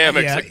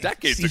dynamics. Yeah. Like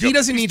decades See, ago. he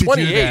doesn't need to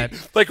do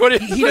that. Like what?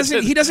 He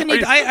doesn't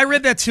need. I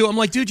read that too. I'm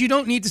like, dude, you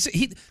don't need to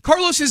say.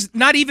 Carlos is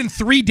not even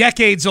 3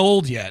 decades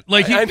old yet.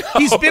 Like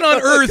he's been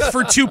on Earth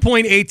for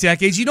 2.8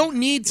 decades. You don't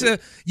need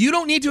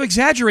to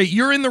exaggerate.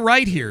 You're in the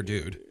right here,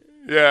 dude.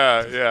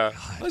 Yeah.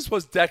 I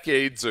suppose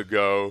decades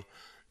ago.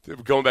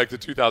 Going back to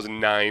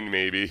 2009,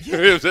 maybe.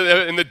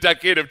 In the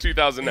decade of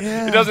 2009.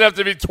 Yeah. It doesn't have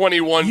to be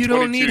 21, You 22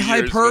 don't need years,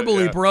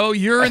 hyperbole, but, bro.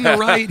 You're in the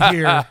right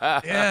here.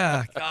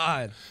 Yeah,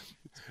 God.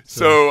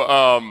 So,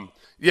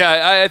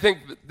 I think,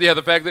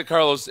 the fact that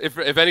Carlos, if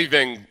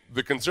anything,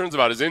 the concerns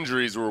about his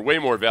injuries were way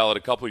more valid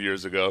a couple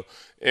years ago.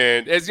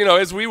 And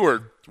as we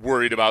were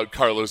worried about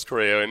Carlos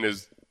Correa and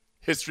his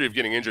history of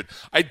getting injured,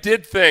 I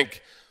did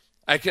think,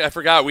 I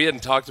forgot, we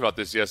hadn't talked about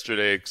this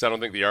yesterday because I don't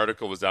think the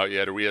article was out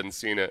yet or we hadn't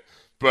seen it.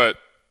 But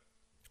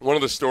one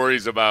of the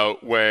stories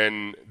about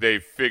when they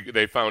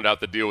found out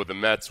the deal with the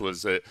Mets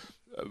was that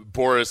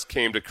Boris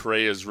came to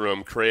Correa's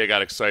room. Correa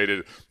got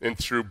excited and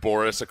threw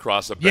Boris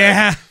across a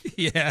bed.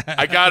 Yeah.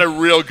 I got a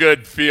real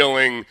good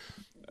feeling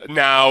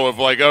now of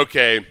like,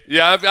 okay,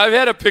 I've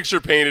had a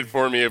picture painted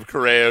for me of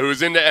Correa,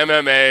 who's into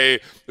MMA,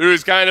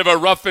 who's kind of a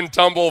rough and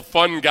tumble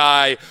fun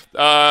guy.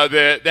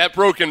 That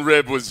broken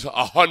rib was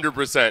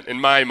 100%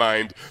 in my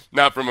mind,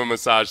 not from a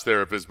massage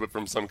therapist, but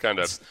from some kind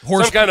of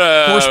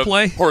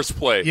horseplay.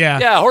 Horseplay.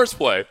 Yeah,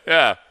 horseplay.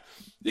 Yeah.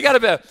 You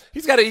gotta be.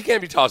 He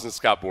can't be tossing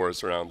Scott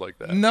Boras around like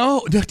that.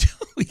 No,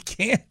 he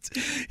can't.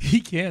 He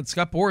can't.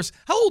 Scott Boras.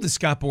 How old is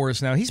Scott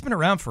Boras now? He's been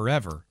around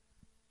forever.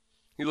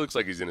 He looks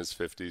like he's in his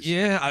 50s.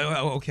 Yeah,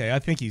 okay. I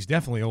think he's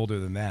definitely older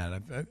than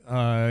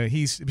that.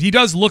 He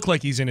does look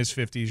like he's in his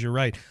 50s. You're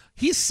right.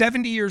 He's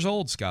 70 years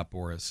old, Scott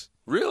Boras.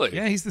 Really?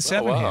 Yeah, he's the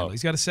 7 handle.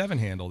 He's got a 7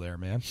 handle there,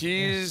 man.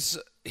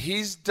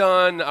 He's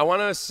done, I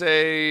want to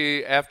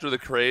say, after the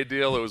Correa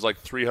deal, it was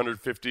like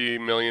 $350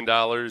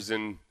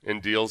 million in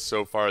deals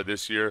so far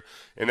this year.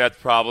 And that's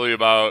probably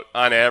about,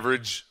 on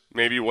average,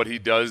 maybe what he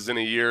does in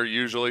a year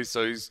usually.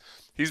 So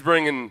he's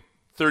bringing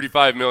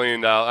 $35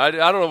 million. I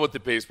don't know what the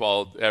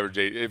baseball average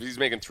age. If he's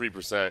making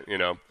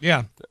 3%,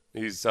 Yeah.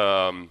 He's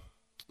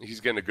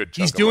getting a good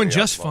chunk. He's doing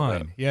just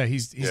fine. Yeah,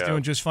 he's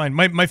doing just fine.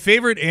 My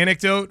favorite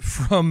anecdote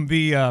from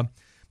the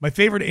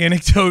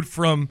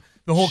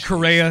whole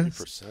Correa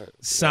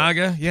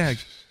saga.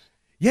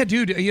 Yeah,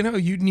 dude.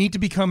 You need to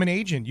become an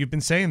agent. You've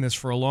been saying this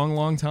for a long,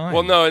 long time.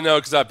 Well, no,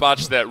 because I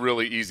botched that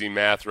really easy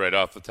math right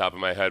off the top of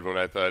my head when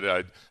I thought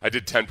I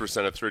did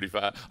 10% of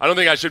 35. I don't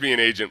think I should be an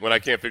agent when I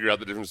can't figure out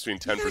the difference between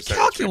 10% and 3%.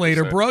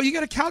 Calculator, bro. You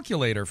got a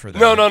calculator for that.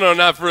 No,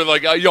 not for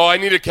like, I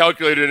need a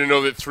calculator to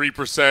know that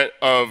 3%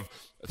 of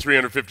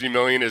 $350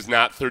 million is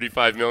not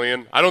 $35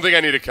 million. I don't think I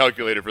need a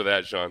calculator for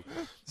that, Sean.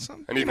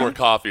 I need more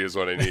coffee is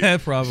what I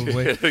need.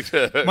 Probably.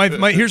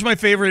 Here's my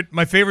favorite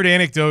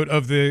anecdote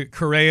of the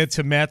Correa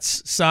to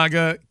Mets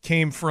saga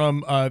came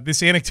from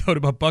this anecdote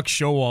about Buck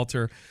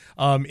Showalter.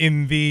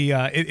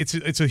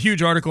 It's a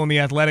huge article in The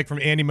Athletic from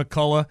Andy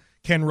McCullough,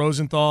 Ken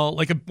Rosenthal,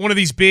 like one of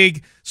these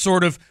big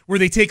sort of where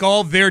they take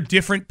all their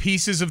different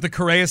pieces of the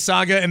Correa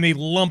saga and they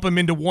lump them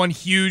into one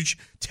huge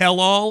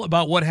tell-all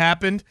about what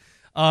happened.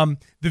 The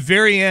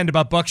very end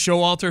about Buck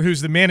Showalter,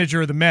 who's the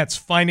manager of the Mets,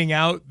 finding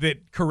out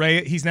that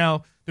Correa, he's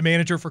now the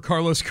manager for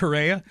Carlos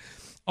Correa.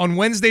 On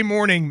Wednesday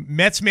morning,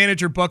 Mets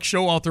manager Buck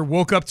Showalter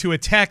woke up to a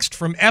text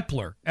from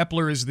Epler.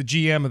 Epler is the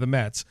GM of the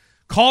Mets.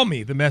 "Call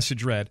me," the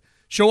message read.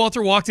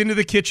 Showalter walked into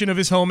the kitchen of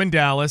his home in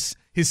Dallas.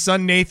 His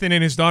son Nathan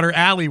and his daughter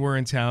Allie were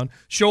in town.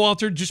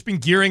 Showalter had just been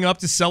gearing up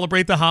to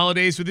celebrate the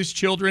holidays with his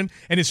children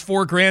and his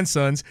 4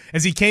 grandsons.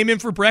 As he came in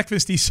for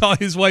breakfast, he saw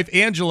his wife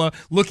Angela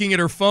looking at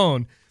her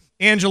phone.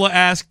 Angela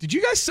asked, "Did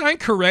you guys sign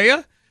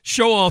Correa?"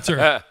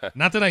 Showalter,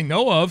 "Not that I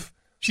know of."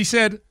 She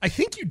said, "I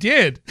think you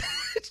did."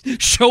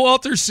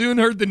 Showalter soon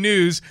heard the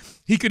news.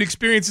 He could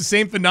experience the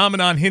same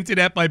phenomenon hinted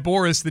at by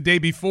Boris the day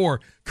before.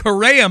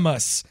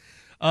 Correa-mus,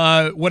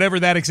 whatever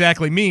that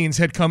exactly means,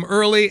 had come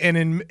early, and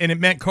it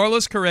meant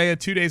Carlos Correa,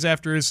 2 days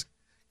after his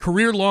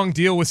career-long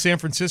deal with San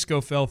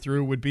Francisco fell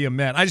through, would be a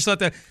Met. I just thought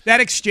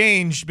that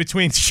exchange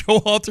between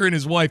Showalter and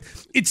his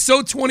wife, it's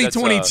so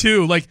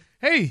 2022.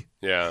 Hey.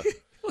 Yeah.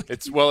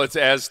 It's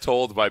as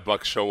told by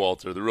Buck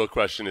Showalter. The real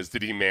question is,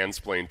 did he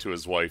mansplain to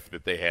his wife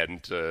that they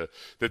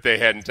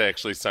hadn't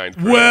actually signed?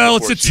 Well,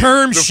 it's a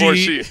term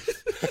sheet.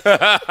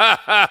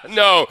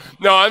 No,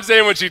 I'm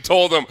saying when she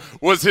told him,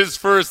 was his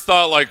first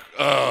thought like,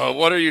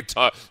 what are you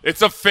talking?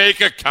 It's a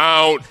fake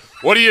account.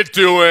 What are you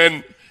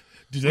doing?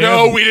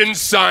 No, we didn't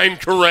sign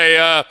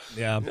Correa.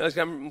 Yeah,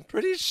 I'm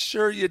pretty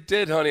sure you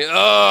did, honey.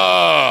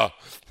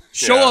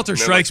 Showalter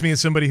strikes me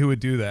as somebody who would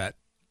do that.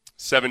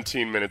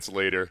 17 minutes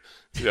later,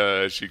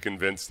 she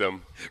convinced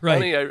him. Right.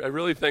 Honey, I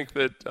really think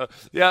that,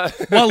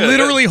 While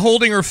literally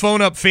holding her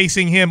phone up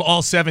facing him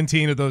all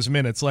 17 of those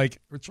minutes. It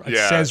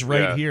says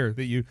right here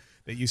that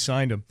you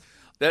signed him.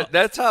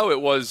 That's how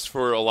it was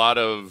for a lot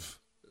of,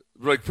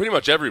 pretty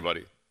much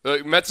everybody.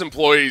 Mets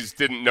employees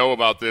didn't know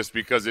about this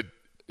because it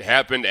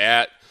happened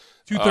at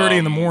 2:30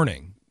 in the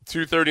morning.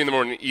 2:30 in the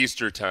morning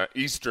Eastern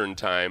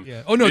time.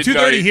 Yeah. Oh no,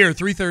 2:30 here,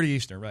 3:30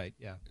 Eastern. Right.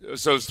 Yeah.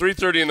 So it's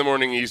 3:30 in the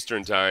morning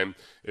Eastern time.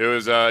 It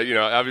was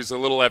obviously a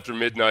little after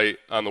midnight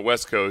on the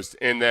West Coast,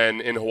 and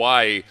then in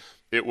Hawaii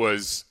it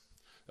was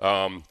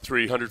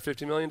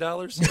 $350 million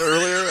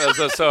earlier.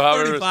 So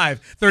however,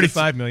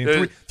 35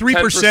 million.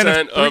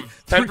 3%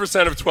 of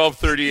 10% of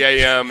 12:30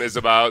 a.m. is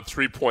about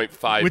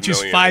 3.5 which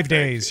million, is 5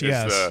 days.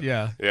 Yes.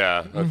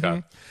 Yeah.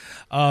 Okay.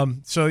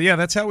 So yeah,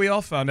 that's how we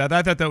all found out.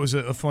 I thought that was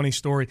a funny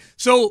story.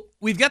 So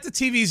we've got the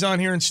TVs on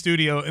here in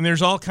studio, and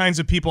there's all kinds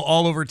of people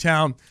all over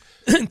town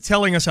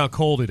telling us how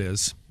cold it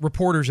is.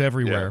 Reporters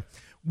everywhere.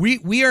 Yeah.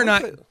 We are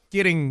not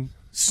getting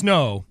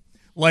snow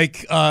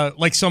like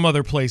some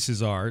other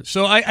places are.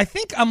 So I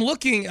think I'm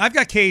looking. I've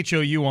got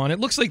KHOU on. It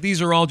looks like these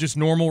are all just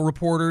normal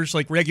reporters,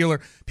 like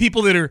regular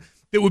people that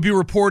would be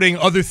reporting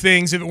other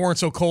things if it weren't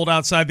so cold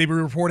outside. They'd be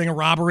reporting a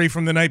robbery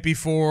from the night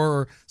before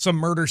or some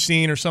murder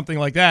scene or something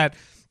like that.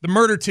 The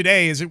murder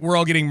today is that we're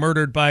all getting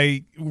murdered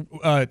by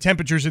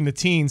temperatures in the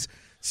teens.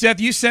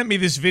 Seth, you sent me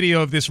this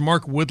video of this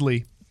Mark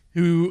Woodley,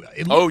 who.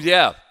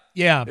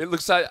 Yeah. It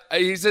looks like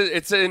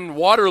it's in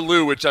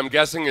Waterloo, which I'm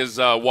guessing is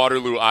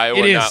Waterloo,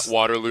 Iowa, not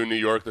Waterloo, New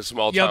York, the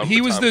small town.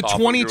 He was the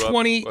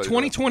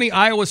 2020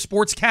 Iowa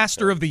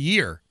Sportscaster of the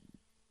Year.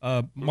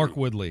 Mark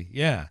Woodley.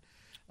 Yeah.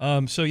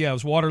 It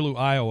was Waterloo,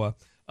 Iowa.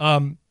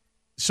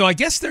 So I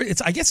guess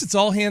it's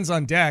all hands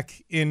on deck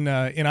in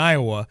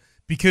Iowa.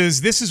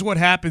 Because this is what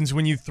happens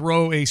when you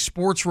throw a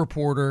sports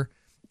reporter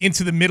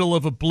into the middle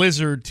of a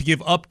blizzard to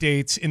give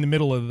updates in the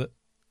middle of the.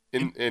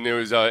 And it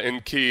was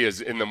in key is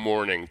in the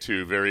morning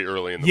too, very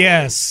early in the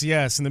morning.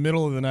 Yes, in the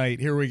middle of the night.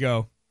 Here we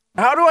go.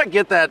 How do I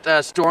get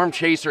that Storm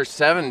Chaser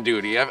 7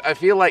 duty? I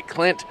feel like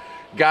Clint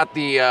got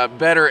the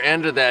better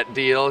end of that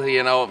deal.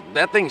 You know,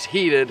 that thing's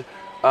heated.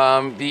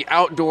 The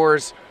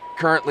outdoors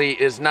currently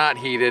is not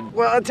heated.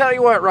 Well, I'll tell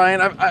you what,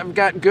 Ryan, I've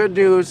got good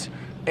news.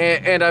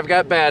 And I've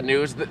got bad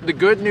news. The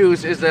good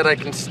news is that I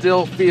can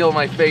still feel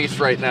my face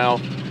right now.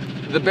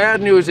 The bad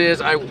news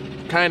is I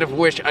kind of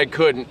wish I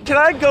couldn't. Can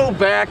I go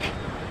back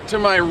to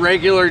my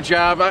regular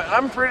job?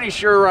 I'm pretty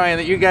sure, Ryan,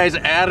 that you guys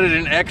added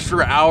an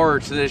extra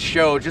hour to this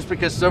show just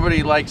because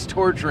somebody likes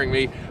torturing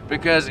me,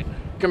 because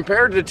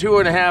compared to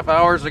 2.5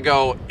 hours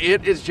ago,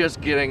 it is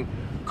just getting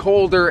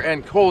colder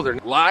and colder.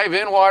 Live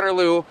in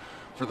Waterloo,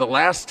 for the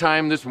last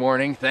time this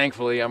morning,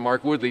 thankfully, I'm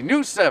Mark Woodley,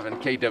 News 7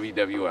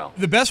 KWWL.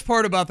 The best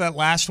part about that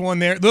last one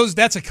there,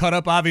 that's a cut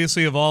up,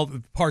 obviously, of all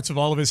parts of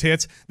all of his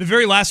hits. The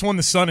very last one,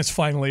 the sun is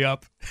finally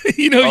up.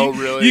 You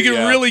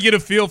can really get a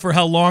feel for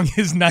how long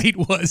his night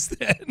was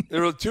then.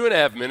 There were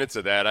 2.5 minutes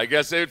of that. I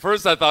guess at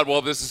first I thought,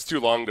 well, this is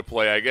too long to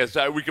play. I guess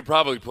we could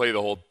probably play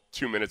the whole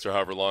 2 minutes or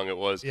however long it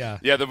was. Yeah.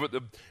 Yeah.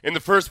 In the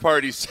first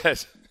part, he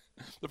says.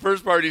 The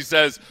first part he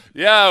says,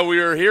 "Yeah, we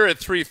were here at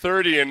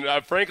 3:30,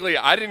 and frankly,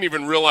 I didn't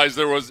even realize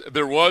there was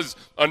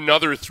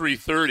another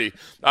 3:30.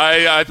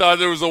 I thought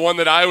there was the one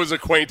that I was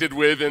acquainted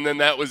with, and then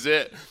that was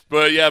it.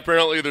 But yeah,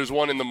 apparently there's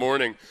one in the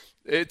morning.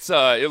 It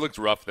looked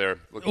rough there.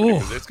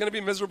 It's going to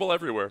be miserable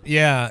everywhere.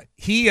 Yeah,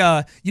 he.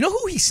 You know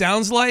who he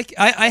sounds like?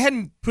 I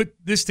hadn't put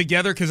this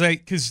together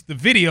because the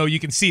video you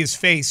can see his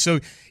face,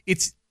 so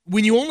it's.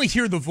 When you only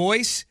hear the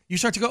voice, you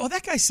start to go, oh,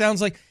 that guy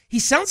sounds like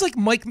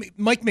Mike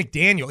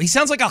McDaniel. He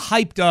sounds like a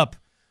hyped up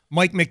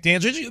Mike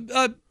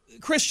McDaniel.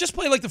 Chris, just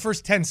play like the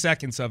first 10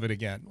 seconds of it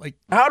again. Like,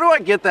 how do I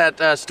get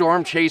that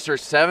Storm Chaser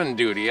 7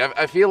 duty?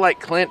 I feel like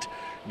Clint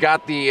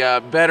got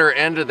the better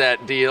end of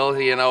that deal.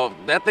 You know,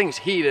 that thing's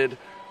heated.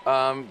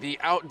 The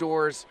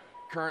outdoors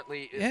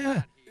currently is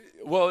not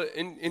heated. Well,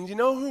 and you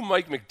know who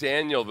Mike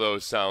McDaniel though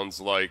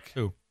sounds like?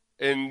 Who?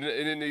 And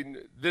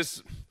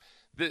this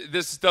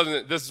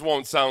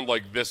won't sound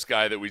like this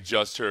guy that we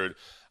just heard.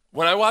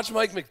 When I watch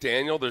Mike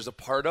McDaniel, there's a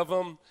part of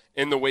him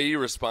in the way he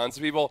responds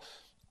to people.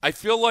 I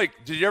feel like,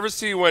 did you ever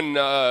see when,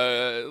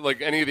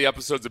 like any of the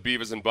episodes of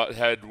Beavis and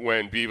Butthead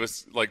when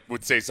Beavis like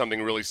would say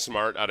something really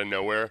smart out of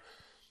nowhere?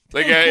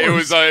 Like it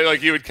was like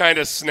he would kind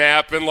of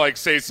snap and like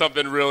say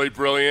something really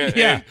brilliant.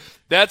 Yeah, and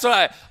that's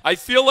why I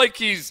feel like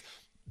he's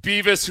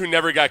Beavis who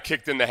never got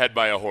kicked in the head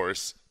by a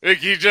horse. Like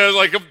he just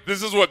like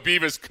this is what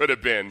Beavis could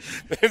have been.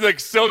 Like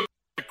so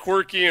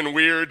quirky and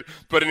weird,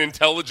 but an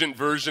intelligent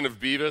version of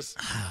Beavis.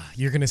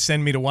 You're going to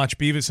send me to watch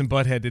Beavis and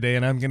Butthead today,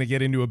 and I'm going to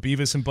get into a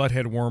Beavis and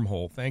Butthead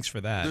wormhole. Thanks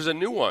for that. There's a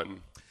new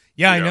one.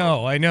 Yeah,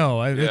 I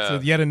know.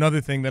 It's yet another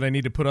thing that I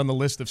need to put on the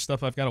list of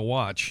stuff I've got to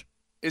watch.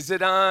 Is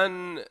it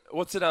on?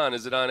 What's it on?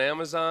 Is it on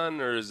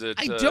Amazon or is it?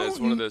 It's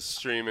one of the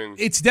streaming.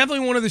 It's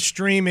definitely one of the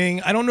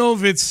streaming. I don't know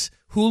if it's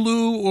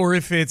Hulu or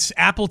if it's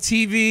Apple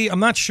TV. I'm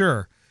not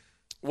sure.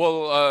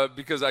 Well,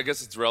 because I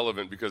guess it's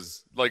relevant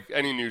because, like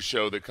any new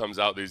show that comes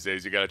out these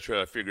days, you got to try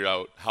to figure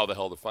out how the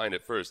hell to find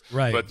it first.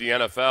 Right. But the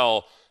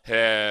NFL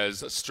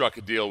has struck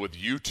a deal with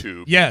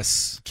YouTube.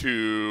 Yes.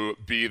 To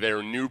be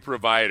their new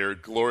provider.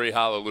 Glory,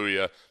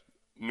 hallelujah.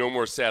 No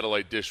more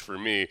satellite dish for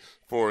me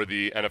for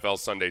the NFL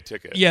Sunday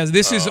Ticket. Yes,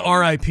 this is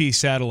RIP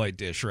satellite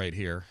dish right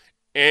here.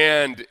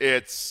 And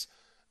it's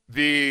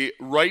the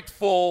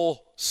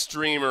rightful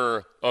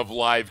streamer of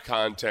live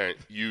content,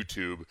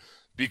 YouTube.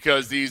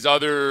 because these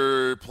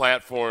other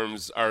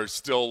platforms are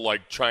still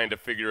like trying to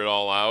figure it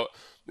all out.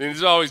 And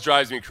this always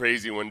drives me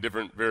crazy when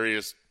different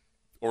various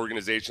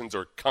organizations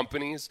or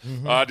companies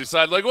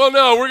decide like, well,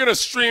 no, we're going to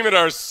stream it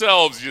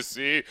ourselves, you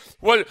see.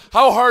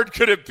 How hard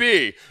could it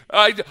be?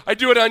 I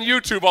do it on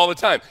YouTube all the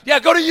time. Yeah,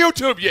 go to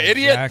YouTube, you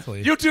idiot.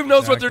 Exactly. YouTube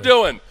knows what they're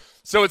doing.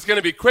 So it's going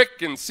to be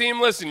quick and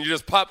seamless, and you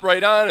just pop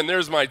right on, and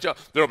there's my job.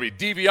 There'll be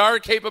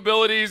DVR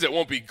capabilities. It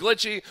won't be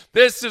glitchy.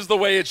 This is the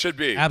way it should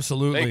be.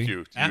 Absolutely. Thank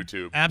you,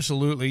 YouTube.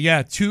 Absolutely.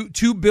 Yeah,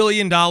 $2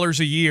 billion a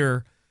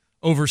year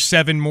over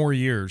 7 more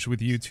years with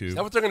YouTube. Is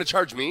that what they're going to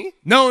charge me?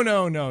 No.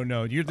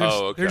 Okay.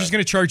 They're just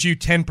going to charge you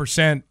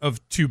 10%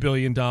 of $2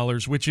 billion,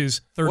 which is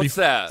What's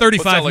that?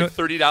 What's that, like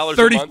 $30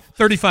 a month?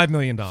 $35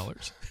 million. Oh,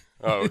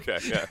 okay.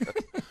 Yeah.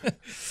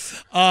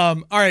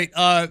 All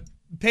right.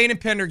 Payne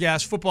and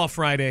Pendergast, Football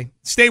Friday.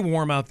 Stay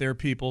warm out there,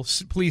 people.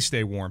 Please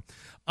stay warm.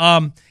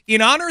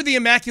 In honor of the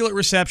Immaculate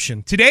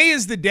Reception, today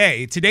is the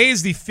day. Today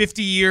is the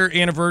 50-year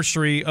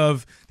anniversary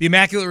of the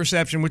Immaculate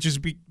Reception, which has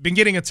been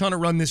getting a ton of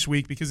run this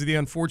week because of the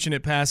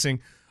unfortunate passing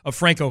of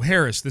Franco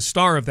Harris, the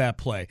star of that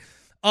play.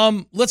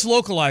 Let's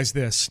localize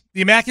this.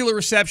 The Immaculate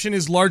Reception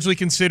is largely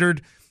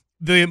considered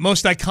the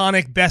most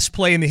iconic, best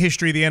play in the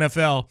history of the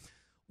NFL.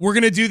 We're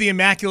going to do the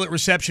Immaculate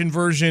Reception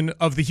version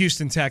of the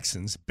Houston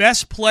Texans.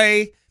 Best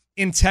play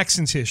in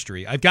Texans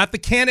history. I've got the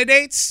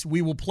candidates.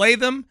 We will play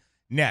them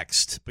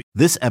next.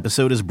 This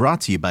episode is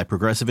brought to you by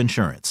Progressive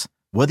Insurance.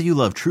 Whether you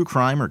love true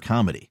crime or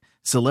comedy,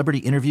 celebrity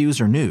interviews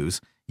or news,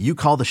 you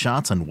call the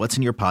shots on what's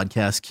in your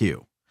podcast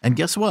queue. And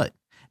guess what?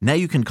 Now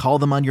you can call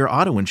them on your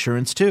auto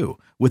insurance too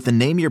with the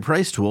Name Your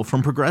Price tool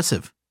from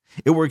Progressive.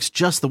 It works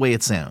just the way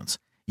it sounds.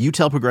 You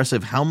tell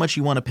Progressive how much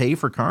you want to pay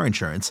for car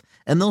insurance,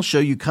 and they'll show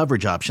you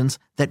coverage options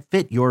that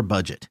fit your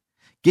budget.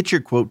 Get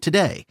your quote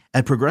today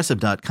at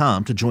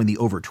Progressive.com to join the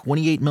over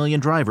 28 million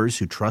drivers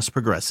who trust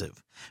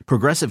Progressive.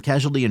 Progressive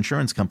Casualty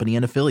Insurance Company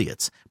and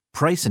Affiliates.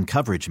 Price and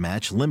coverage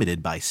match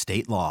limited by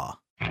state law.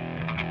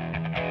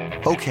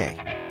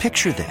 Okay,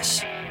 picture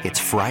this. It's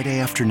Friday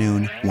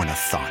afternoon when a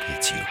thought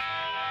hits you.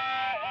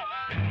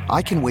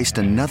 I can waste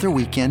another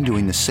weekend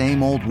doing the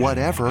same old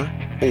whatever,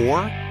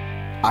 or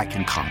I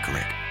can conquer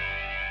it.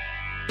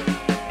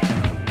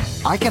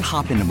 I can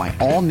hop into my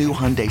all-new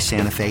Hyundai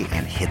Santa Fe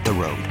and hit the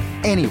road.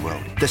 Any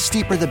road. The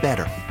steeper, the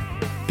better.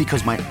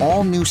 Because my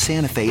all-new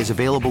Santa Fe is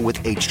available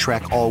with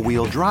H-Track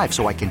all-wheel drive,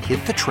 so I can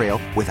hit the trail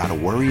without a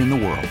worry in the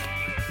world.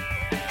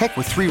 Heck,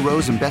 with 3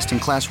 rows and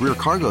best-in-class rear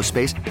cargo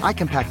space, I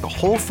can pack the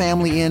whole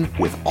family in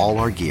with all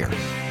our gear.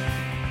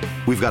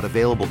 We've got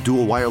available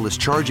dual wireless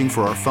charging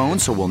for our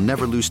phones, so we'll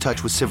never lose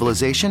touch with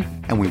civilization,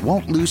 and we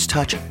won't lose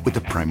touch with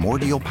the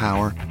primordial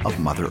power of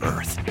Mother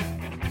Earth.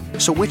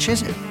 So which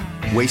is it?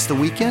 Waste the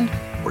weekend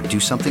or do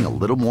something a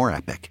little more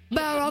epic?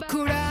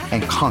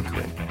 And conquer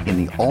it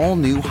in the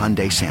all-new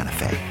Hyundai Santa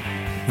Fe.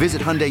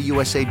 Visit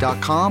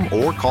HyundaiUSA.com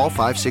or call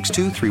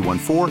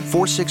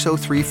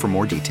 562-314-4603 for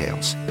more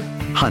details.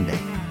 Hyundai,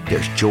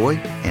 there's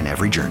joy in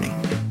every journey.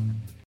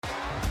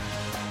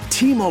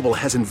 T-Mobile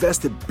has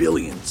invested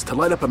billions to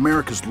light up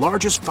America's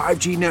largest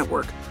 5G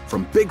network,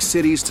 from big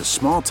cities to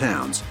small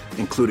towns,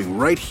 including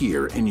right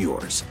here in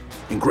yours.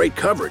 And great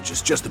coverage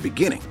is just the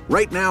beginning.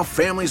 Right now,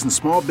 families and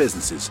small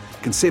businesses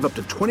can save up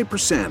to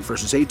 20%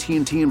 versus AT&T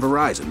and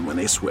Verizon when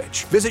they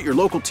switch. Visit your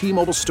local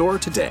T-Mobile store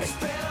today.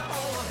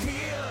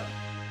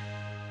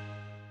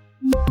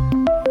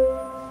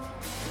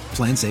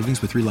 Plan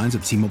savings with 3 lines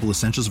of T-Mobile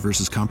Essentials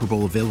versus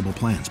comparable available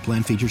plans.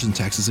 Plan features and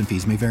taxes and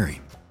fees may vary.